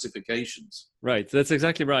different justifications. Right. That's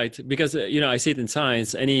exactly right. Because I see it in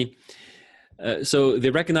science. So they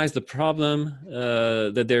recognize the problem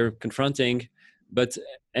that they're confronting, but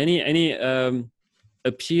any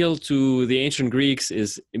appeal to the ancient Greeks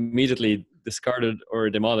is immediately discarded or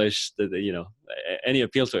demolished. Any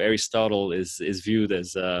appeal to Aristotle is viewed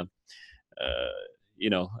as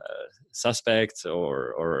suspect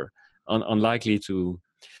or unlikely to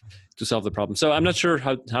solve the problem. So I'm not sure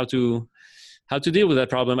how to deal with that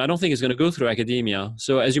problem. I don't think it's going to go through academia.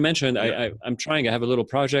 So as you mentioned, I have a little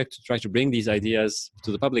project to try to bring these ideas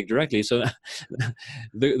to the public directly. So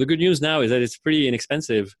the good news now is that it's pretty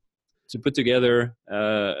inexpensive to put together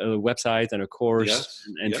a website and a course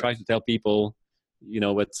and try to tell people,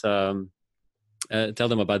 tell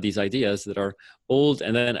them about these ideas that are old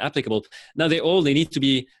and then applicable. Now they need to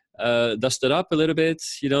be dusted up a little bit.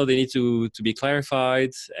 They need to be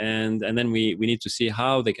clarified, and then we need to see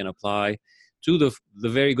how they can apply to the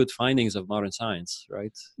very good findings of modern science,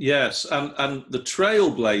 right? Yes, and the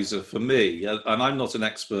trailblazer for me, and I'm not an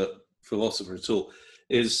expert philosopher at all,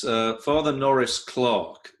 is Father Norris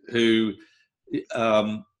Clarke, who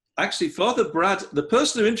actually Father Brad, the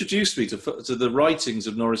person who introduced me to the writings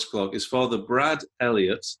of Norris Clarke is Father Brad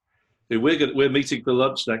Elliott, who we're meeting for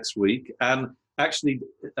lunch next week, and actually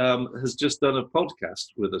has just done a podcast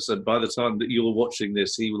with us. And by the time that you're watching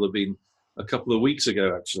this, he will have been a couple of weeks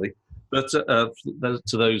ago, actually. But to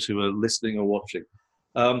those who are listening or watching,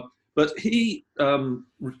 but he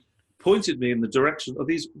pointed me in the direction of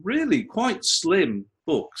these really quite slim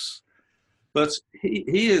books. But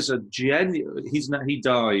he is a genuine. He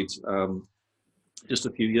died just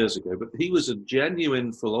a few years ago, but he was a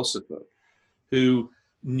genuine philosopher who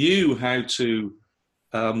knew how to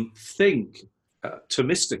think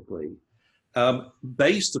Thomistically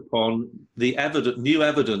based upon the new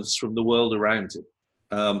evidence from the world around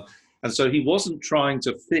him. And so he wasn't trying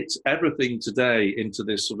to fit everything today into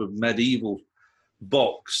this sort of medieval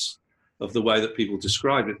box of the way that people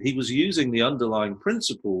describe it. He was using the underlying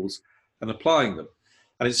principles and applying them.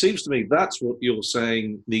 And it seems to me that's what you're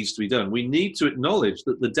saying needs to be done. We need to acknowledge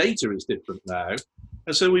that the data is different now.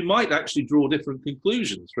 And so we might actually draw different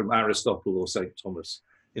conclusions from Aristotle or St. Thomas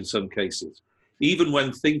in some cases, even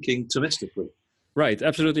when thinking Thomistically. Right,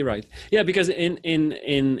 absolutely right. Yeah, because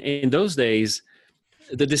in those days,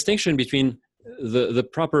 the distinction between the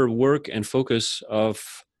proper work and focus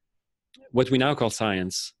of what we now call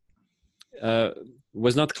science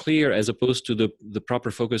was not clear, as opposed to the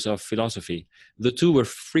proper focus of philosophy. The two were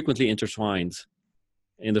frequently intertwined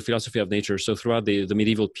in the philosophy of nature, so throughout the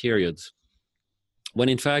medieval period, when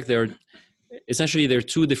in fact there are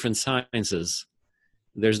two different sciences.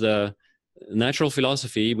 There's the natural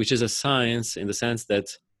philosophy, which is a science in the sense that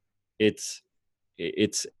it's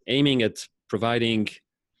aiming at providing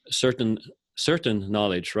certain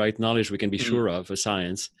knowledge, right? Knowledge we can be sure of, a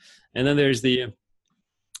science. And then there's the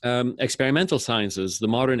experimental sciences, the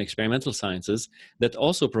modern experimental sciences, that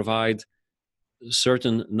also provide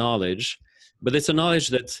certain knowledge, but it's a knowledge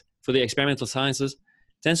that for the experimental sciences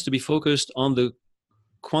tends to be focused on the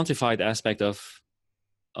quantified aspect of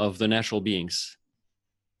the natural beings,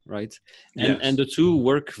 right? And the two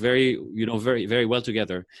work very very well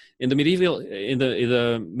together. In the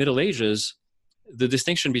Middle Ages, the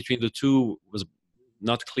distinction between the two was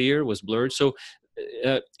not clear, was blurred. So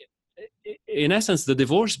in essence, the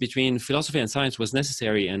divorce between philosophy and science was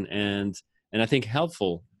necessary and I think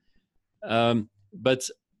helpful. But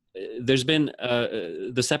there's been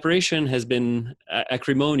the separation has been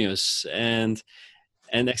acrimonious, and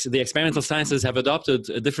the experimental sciences have adopted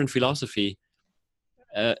a different philosophy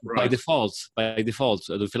by default,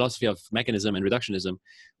 the philosophy of mechanism and reductionism,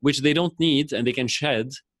 which they don't need and they can shed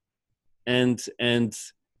and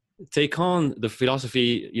take on the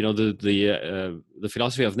philosophy, the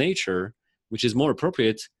philosophy of nature, which is more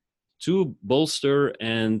appropriate to bolster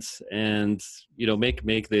and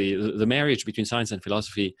make the marriage between science and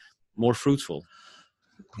philosophy more fruitful.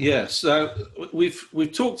 Yes, we've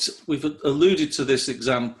alluded to this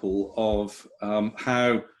example of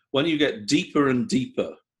how when you get deeper and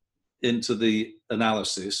deeper into the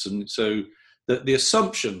analysis, and so the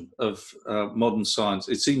assumption of modern science,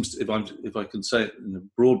 it seems, if I can say it in a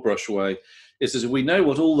broad brush way, is that we know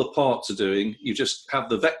what all the parts are doing. You just have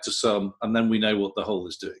the vector sum, and then we know what the whole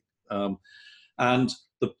is doing. And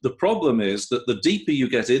the problem is that the deeper you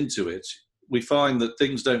get into it, we find that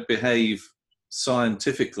things don't behave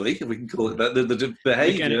scientifically, if we can call it that. The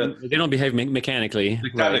behavior, they don't behave mechanically.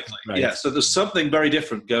 Mechanically, right. Yeah. So there's something very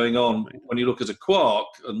different going on when you look at a quark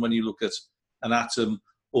and when you look at an atom,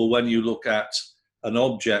 or when you look at an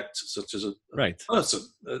object such as a person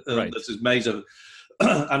that is made of.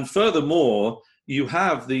 And furthermore, you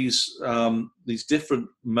have these different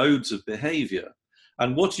modes of behavior.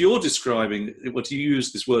 And what you're describing, what you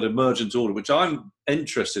use this word emergent order, which I'm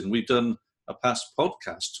interested in. We've done a past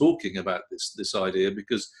podcast talking about this idea,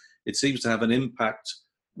 because it seems to have an impact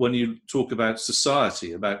when you talk about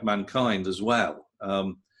society, about mankind as well,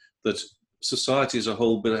 that society as a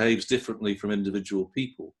whole behaves differently from individual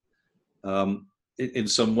people in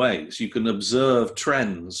some ways. You can observe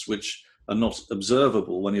trends which are not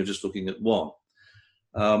observable when you're just looking at one.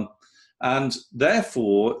 And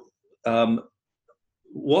therefore,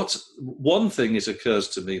 one thing occurs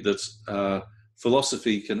to me that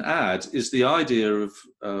philosophy can add is the idea of,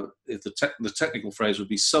 if the technical phrase would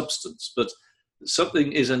be substance, but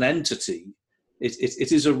something is an entity.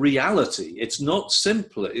 It is a reality. It's not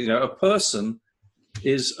simply, a person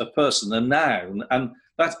is a person, a noun, and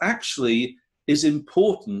that actually is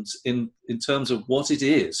important in terms of what it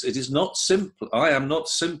is. It is not simple. I am not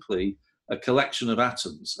simply a collection of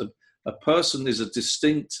atoms. A person is a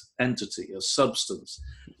distinct entity, a substance.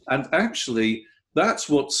 And actually, that's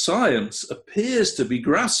what science appears to be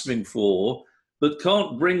grasping for, but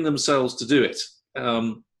can't bring themselves to do it.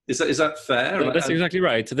 Is that fair? Yeah, that's exactly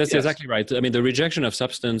right. That's exactly right. I mean, the rejection of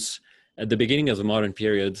substance at the beginning of the modern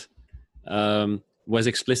period was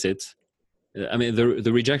explicit. I mean,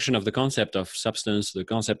 the rejection of the concept of substance, the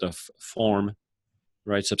concept of form,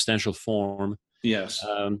 right? Substantial form. Yes.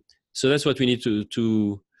 So that's what we need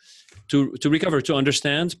to recover, to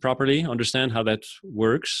understand properly, understand how that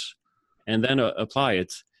works, and then apply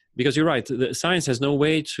it. Because you're right, the science has no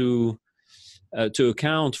way to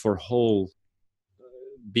account for whole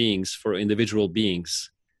beings, for individual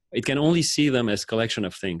beings. It can only see them as collection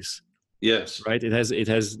of things. Yes. Right. It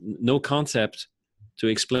has no concept to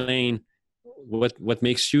explain what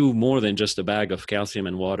makes you more than just a bag of calcium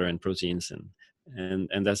and water and proteins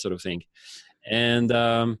and that sort of thing.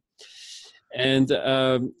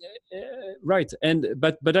 Right.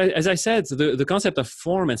 But as I said, the concept of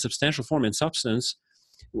form and substantial form and substance,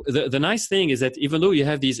 the nice thing is that even though you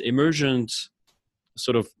have these emergent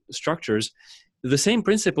sort of structures, the same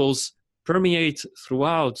principles permeate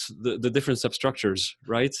throughout the different substructures,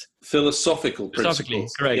 right? Philosophically,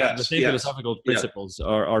 correct. Yes, the same philosophical principles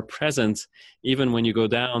are present even when you go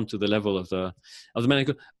down to the level of the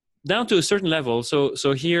medical, down to a certain level.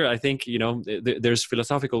 So here I think there's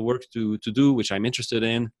philosophical work to do, which I'm interested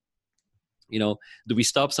in. Do we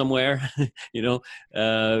stop somewhere?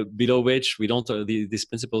 Below which we don't. These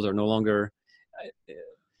principles are no longer.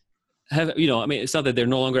 It's not that they're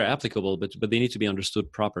no longer applicable, but they need to be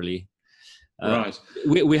understood properly. Right.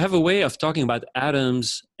 We have a way of talking about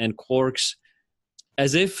atoms and quarks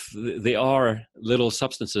as if they are little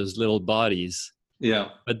substances, little bodies. Yeah.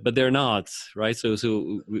 But they're not, right?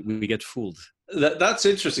 So we get fooled. That's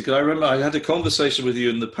interesting, because I remember I had a conversation with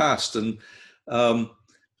you in the past, and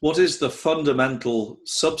what is the fundamental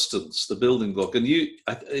substance, the building block? And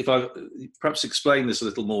if I perhaps explain this a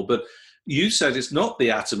little more, but you said it's not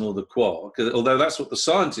the atom or the quark, although that's what the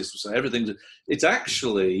scientists would say. It's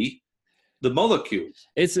actually the molecule.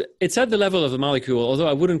 It's at the level of the molecule, although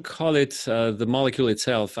I wouldn't call it the molecule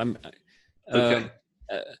itself. Okay.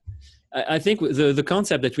 I think the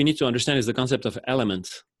concept that we need to understand is the concept of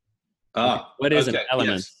element. What is an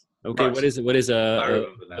element? Yes. Okay, right. What is a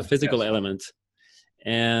physical element?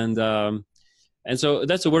 And so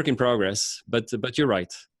that's a work in progress. But you're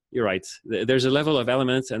right. You're right. There's a level of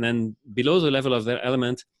elements, and then below the level of the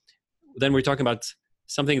element, then we're talking about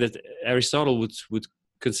something that Aristotle would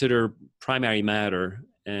consider primary matter,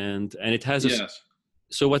 and it has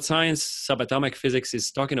so what science, subatomic physics,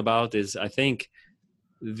 is talking about is, I think,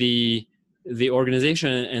 the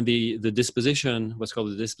organization and the disposition, what's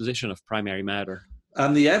called the disposition of primary matter.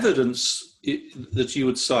 And the evidence that you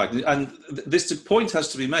would cite, and this point has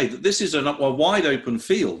to be made, that this is a wide open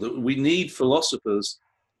field, that we need philosophers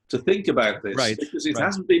to think about this, right, because it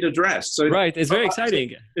hasn't been addressed. So right, it's very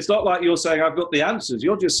exciting. It's not like you're saying, I've got the answers.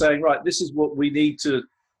 You're just saying, right, this is what we need to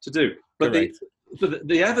do. But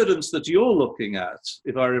the evidence that you're looking at,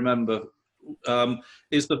 if I remember,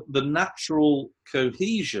 is the natural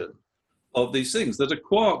cohesion of these things. That a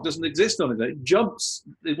quark doesn't exist on it. It jumps.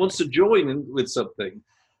 It wants to join in with something.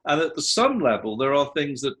 And at the some level, there are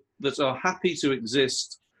things that are happy to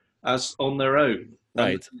exist as on their own.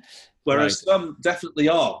 Right. Whereas some definitely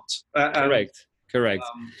aren't. Correct.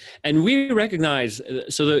 And we recognize,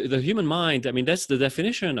 so the human mind, I mean, that's the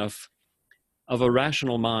definition of a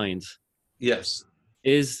rational mind. Yes.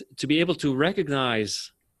 Is to be able to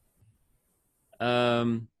recognize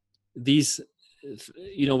these,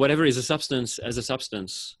 whatever is a substance as a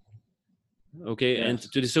substance. Okay. Yes.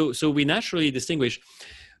 And so we naturally distinguish,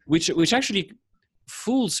 which actually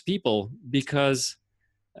fools people, because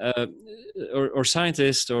or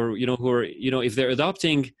scientists, or who are, if they're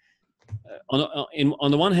adopting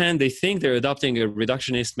on the one hand, they think they're adopting a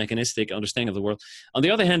reductionist mechanistic understanding of the world. On the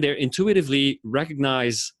other hand, they intuitively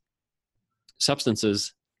recognize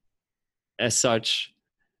substances as such,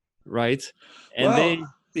 right? And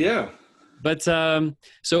but so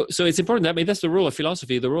it's important. I mean, that's the role of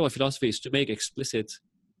philosophy. The role of philosophy is to make explicit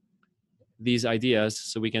these ideas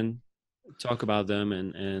so we can talk about them,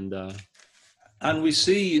 and we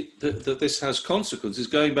see that this has consequences.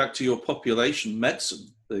 Going back to your population medicine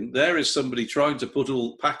thing, there is somebody trying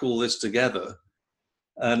to pack all this together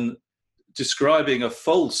and describing a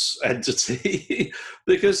false entity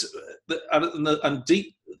because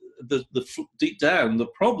deep down the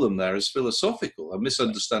problem there is philosophical, a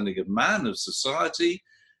misunderstanding of man, of society,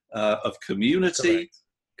 of community.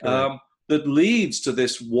 Correct. That leads to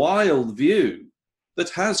this wild view that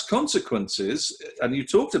has consequences. And you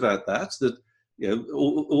talked about that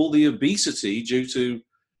all the obesity due to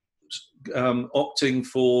opting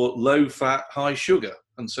for low fat, high sugar.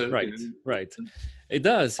 And so right. It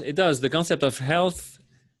does. The concept of health,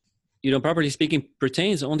 properly speaking,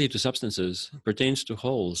 pertains only to substances, pertains to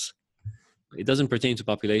wholes. It doesn't pertain to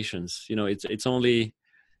populations. It's only,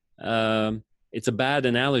 it's a bad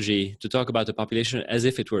analogy to talk about the population as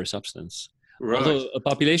if it were a substance. Right. Although a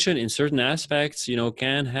population in certain aspects,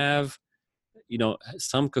 can have,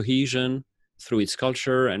 some cohesion through its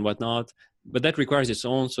culture and whatnot, but that requires its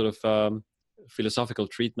own sort of philosophical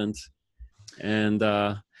treatment and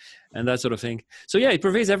that sort of thing. So yeah, it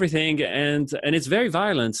pervades everything, and it's very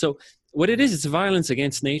violent. So what it is, it's violence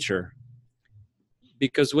against nature.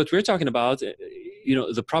 Because what we're talking about,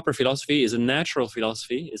 the proper philosophy is a natural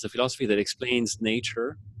philosophy, is a philosophy that explains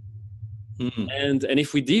nature. Mm-hmm. And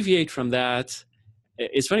if we deviate from that,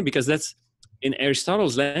 it's funny because that's, in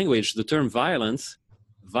Aristotle's language, the term violent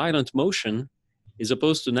motion is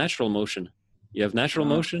opposed to natural motion. You have natural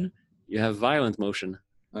motion, you have violent motion.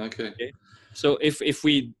 Okay. So if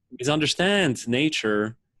we misunderstand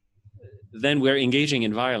nature, then we're engaging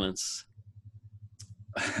in violence.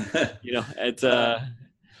 At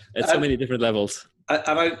so many different levels.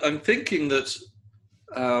 I'm thinking that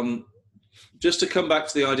just to come back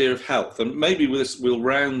to the idea of health, and maybe with this we'll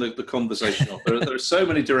round the conversation off. There are so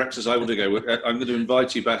many directions I want to go. I'm going to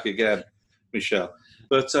invite you back again, Michel.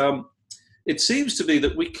 But it seems to me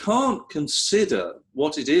that we can't consider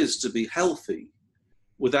what it is to be healthy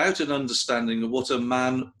without an understanding of what a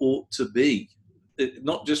man ought to be.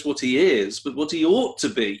 Not just what he is, but what he ought to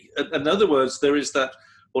be. In other words, there is that,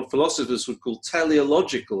 what philosophers would call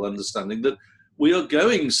teleological understanding, that we are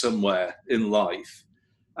going somewhere in life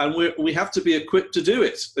and we have to be equipped to do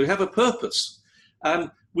it. We have a purpose. And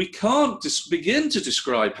we can't begin to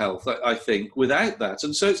describe health, I think, without that.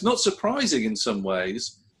 And so it's not surprising in some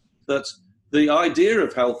ways that the idea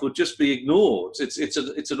of health would just be ignored.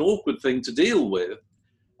 It's an awkward thing to deal with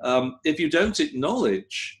if you don't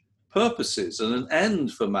acknowledge purposes and an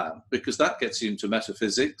end for man, because that gets you into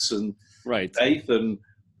metaphysics and faith and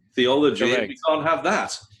theology. And we can't have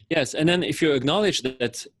that. Yes, and then if you acknowledge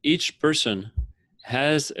that each person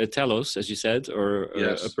has a telos, as you said, or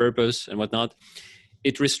a purpose and whatnot,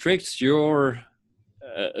 it restricts your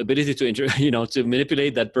ability to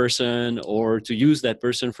manipulate that person or to use that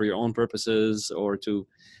person for your own purposes or to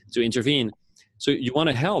intervene. So you want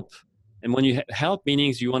to help. And when you help,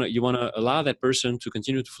 meanings you want to allow that person to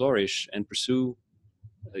continue to flourish and pursue,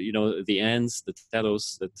 the ends, the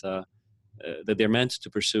telos that they're meant to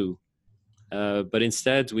pursue. But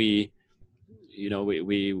instead, we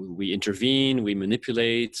intervene, we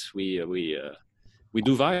manipulate, we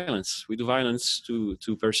do violence. We do violence to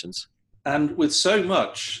persons. And with so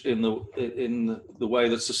much in the way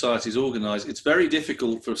that society is organized, it's very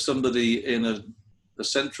difficult for somebody in a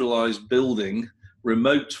centralized building,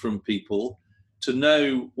 remote from people, to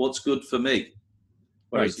know what's good for me.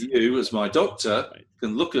 Whereas you, as my doctor,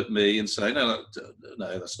 can look at me and say, no,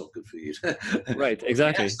 that's not good for you. Right,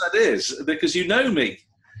 exactly. Yes, that is, because you know me.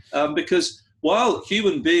 Because while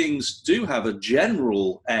human beings do have a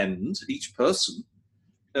general end, each person,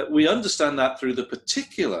 we understand that through the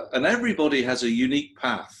particular, and everybody has a unique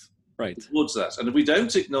path towards that. And if we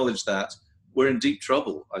don't acknowledge that, we're in deep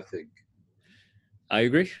trouble, I think. I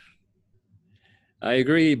agree,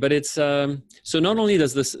 but it's so not only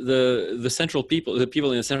does the central people, the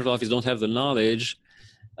people in the central office don't have the knowledge.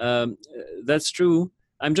 That's true.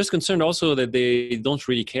 I'm just concerned also that they don't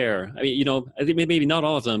really care. I mean, I think maybe not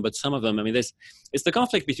all of them, but some of them. I mean, it's the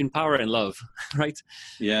conflict between power and love, right?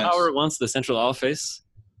 Yes. Power wants the central office,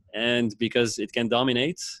 and because it can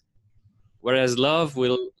dominate, whereas love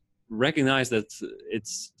will recognize that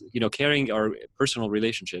it's caring our personal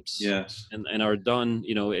relationships. Yes. And are done.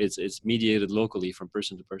 It's mediated locally from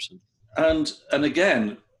person to person. And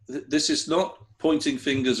again, this is not pointing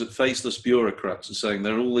fingers at faceless bureaucrats and saying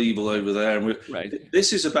they're all evil over there. And right.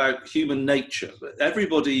 This is about human nature.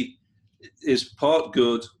 Everybody is part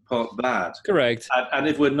good, part bad. Correct. And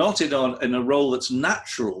if we're not in a role that's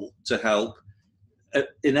natural to help,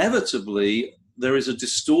 inevitably there is a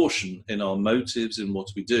distortion in our motives in what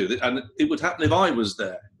we do. And it would happen if I was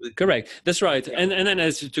there. Correct. That's right. And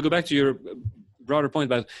then to go back to your broader point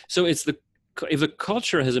about, so it's if the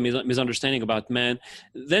culture has a misunderstanding about man,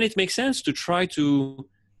 then it makes sense to try to,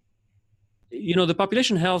 the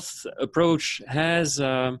population health approach has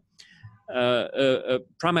a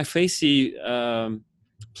prima facie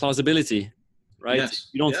plausibility, right? Yes.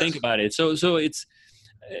 You don't think about it. So it's,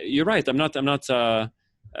 you're right. I'm not trying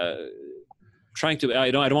to,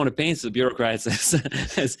 I don't want to paint the bureaucrats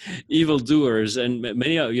as evildoers, and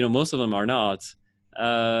many, most of them are not.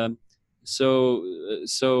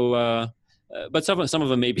 But some of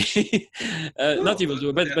them may be not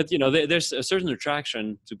evildoer, but there's a certain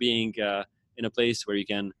attraction to being in a place where you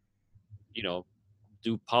can,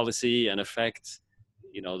 do policy and affect,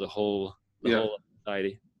 the whole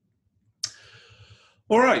society.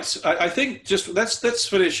 All right. I think just let's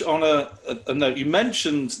finish on a note. You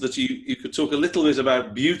mentioned that you could talk a little bit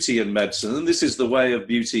about beauty and medicine, and this is the Way of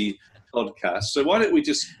Beauty podcast. So why don't we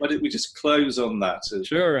just close on that?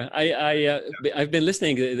 Sure. I've been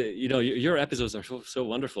listening. Your episodes are so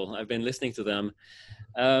wonderful. I've been listening to them.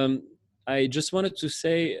 I just wanted to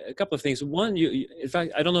say a couple of things. One, in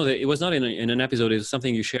fact, I don't know that it was not in an episode. It was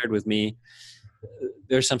something you shared with me.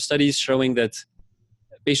 There's some studies showing that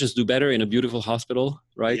patients do better in a beautiful hospital,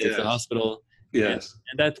 right? Yes. It's a hospital. Yes.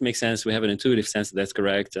 And that makes sense. We have an intuitive sense that's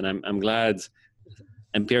correct. And I'm glad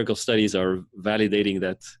empirical studies are validating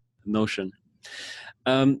that notion.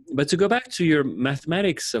 But to go back to your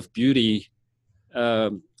mathematics of beauty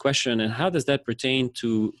question, and how does that pertain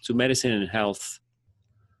to medicine and health?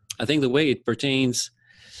 I think the way it pertains,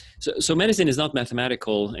 so medicine is not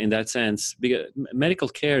mathematical in that sense, because medical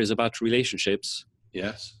care is about relationships.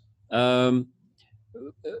 Yes. But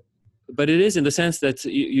it is in the sense that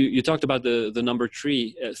you talked about the number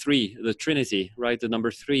three, the Trinity, right? The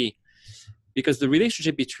number three, because the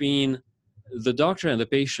relationship between the doctor and the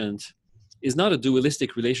patient is not a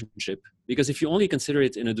dualistic relationship. Because if you only consider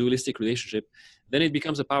it in a dualistic relationship, then it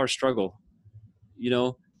becomes a power struggle.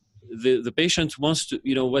 The patient wants to,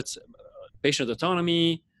 what's patient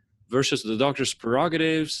autonomy versus the doctor's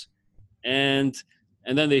prerogatives, and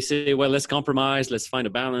then they say, well, let's compromise, let's find a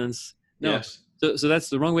balance. No. Yes. So that's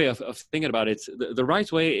the wrong way of thinking about it. The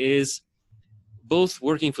right way is both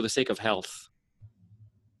working for the sake of health.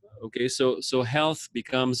 Okay, so health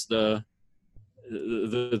becomes the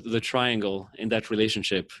triangle in that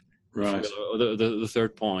relationship, right? The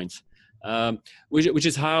third point, which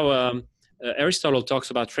is how Aristotle talks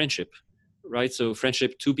about friendship, right? So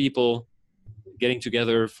friendship, two people getting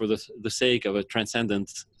together for the sake of a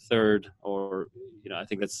transcendent third, or I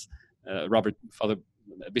think that's Father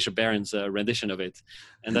Bishop Barron's rendition of it,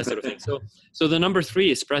 and that sort of thing. So the number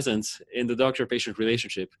three is present in the doctor-patient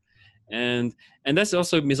relationship, and that's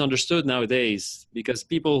also misunderstood nowadays, because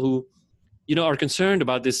people who are concerned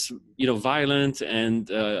about this violent and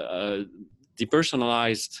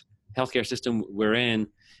depersonalized healthcare system we're in,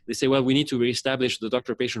 they say, well, we need to reestablish the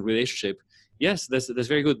doctor-patient relationship. Yes, that's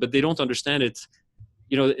very good, but they don't understand it.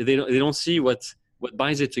 They don't see what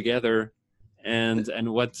binds it together, and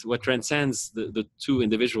what transcends the two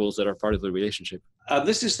individuals that are part of the relationship. And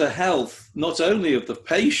this is the health not only of the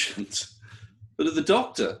patient, but of the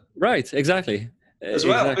doctor. Right, exactly. As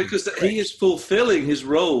well, exactly. Because he is fulfilling his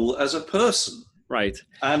role as a person. Right.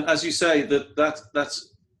 And as you say,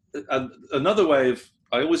 that's another way of,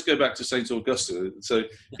 I always go back to St. Augustine. So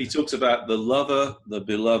he talks about the lover, the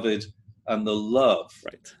beloved, and the love,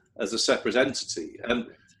 right, as a separate entity.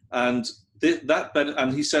 And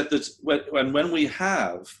he said that when we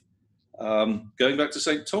have, going back to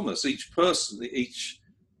St. Thomas, each person, each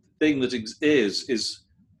thing that is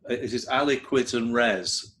it is aliquid and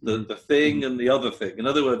res, the thing and the other thing. In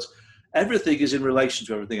other words, everything is in relation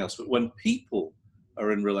to everything else. But when people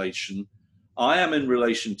are in relation, I am in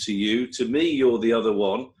relation to you. To me, you're the other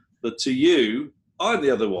one. But to you, I'm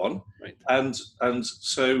the other one. Right. And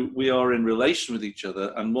so we are in relation with each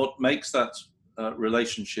other. And what makes that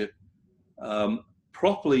relationship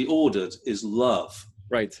properly ordered is love.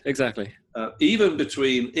 Right, exactly. Even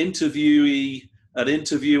between interviewee and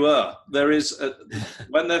interviewer, there is,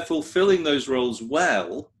 when they're fulfilling those roles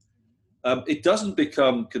well, it doesn't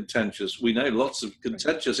become contentious. We know lots of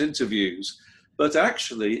contentious interviews, but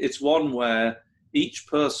actually it's one where each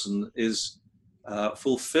person is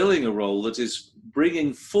fulfilling a role that is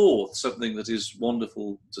bringing forth something that is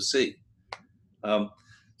wonderful to see.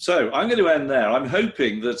 So I'm going to end there. I'm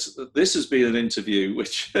hoping that this has been an interview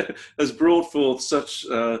which has brought forth such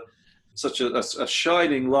a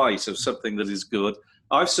shining light of something that is good.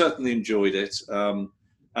 I've certainly enjoyed it,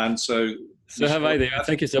 and so have I, David.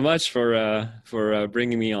 Thank you so much for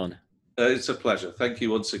bringing me on. It's a pleasure. Thank you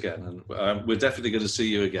once again, and we're definitely going to see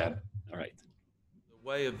you again. All right. The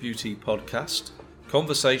Way of Beauty podcast,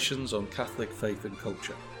 conversations on Catholic faith and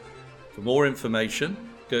culture. For more information,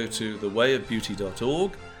 go to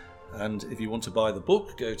thewayofbeauty.org, and if you want to buy the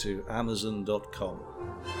book, go to amazon.com.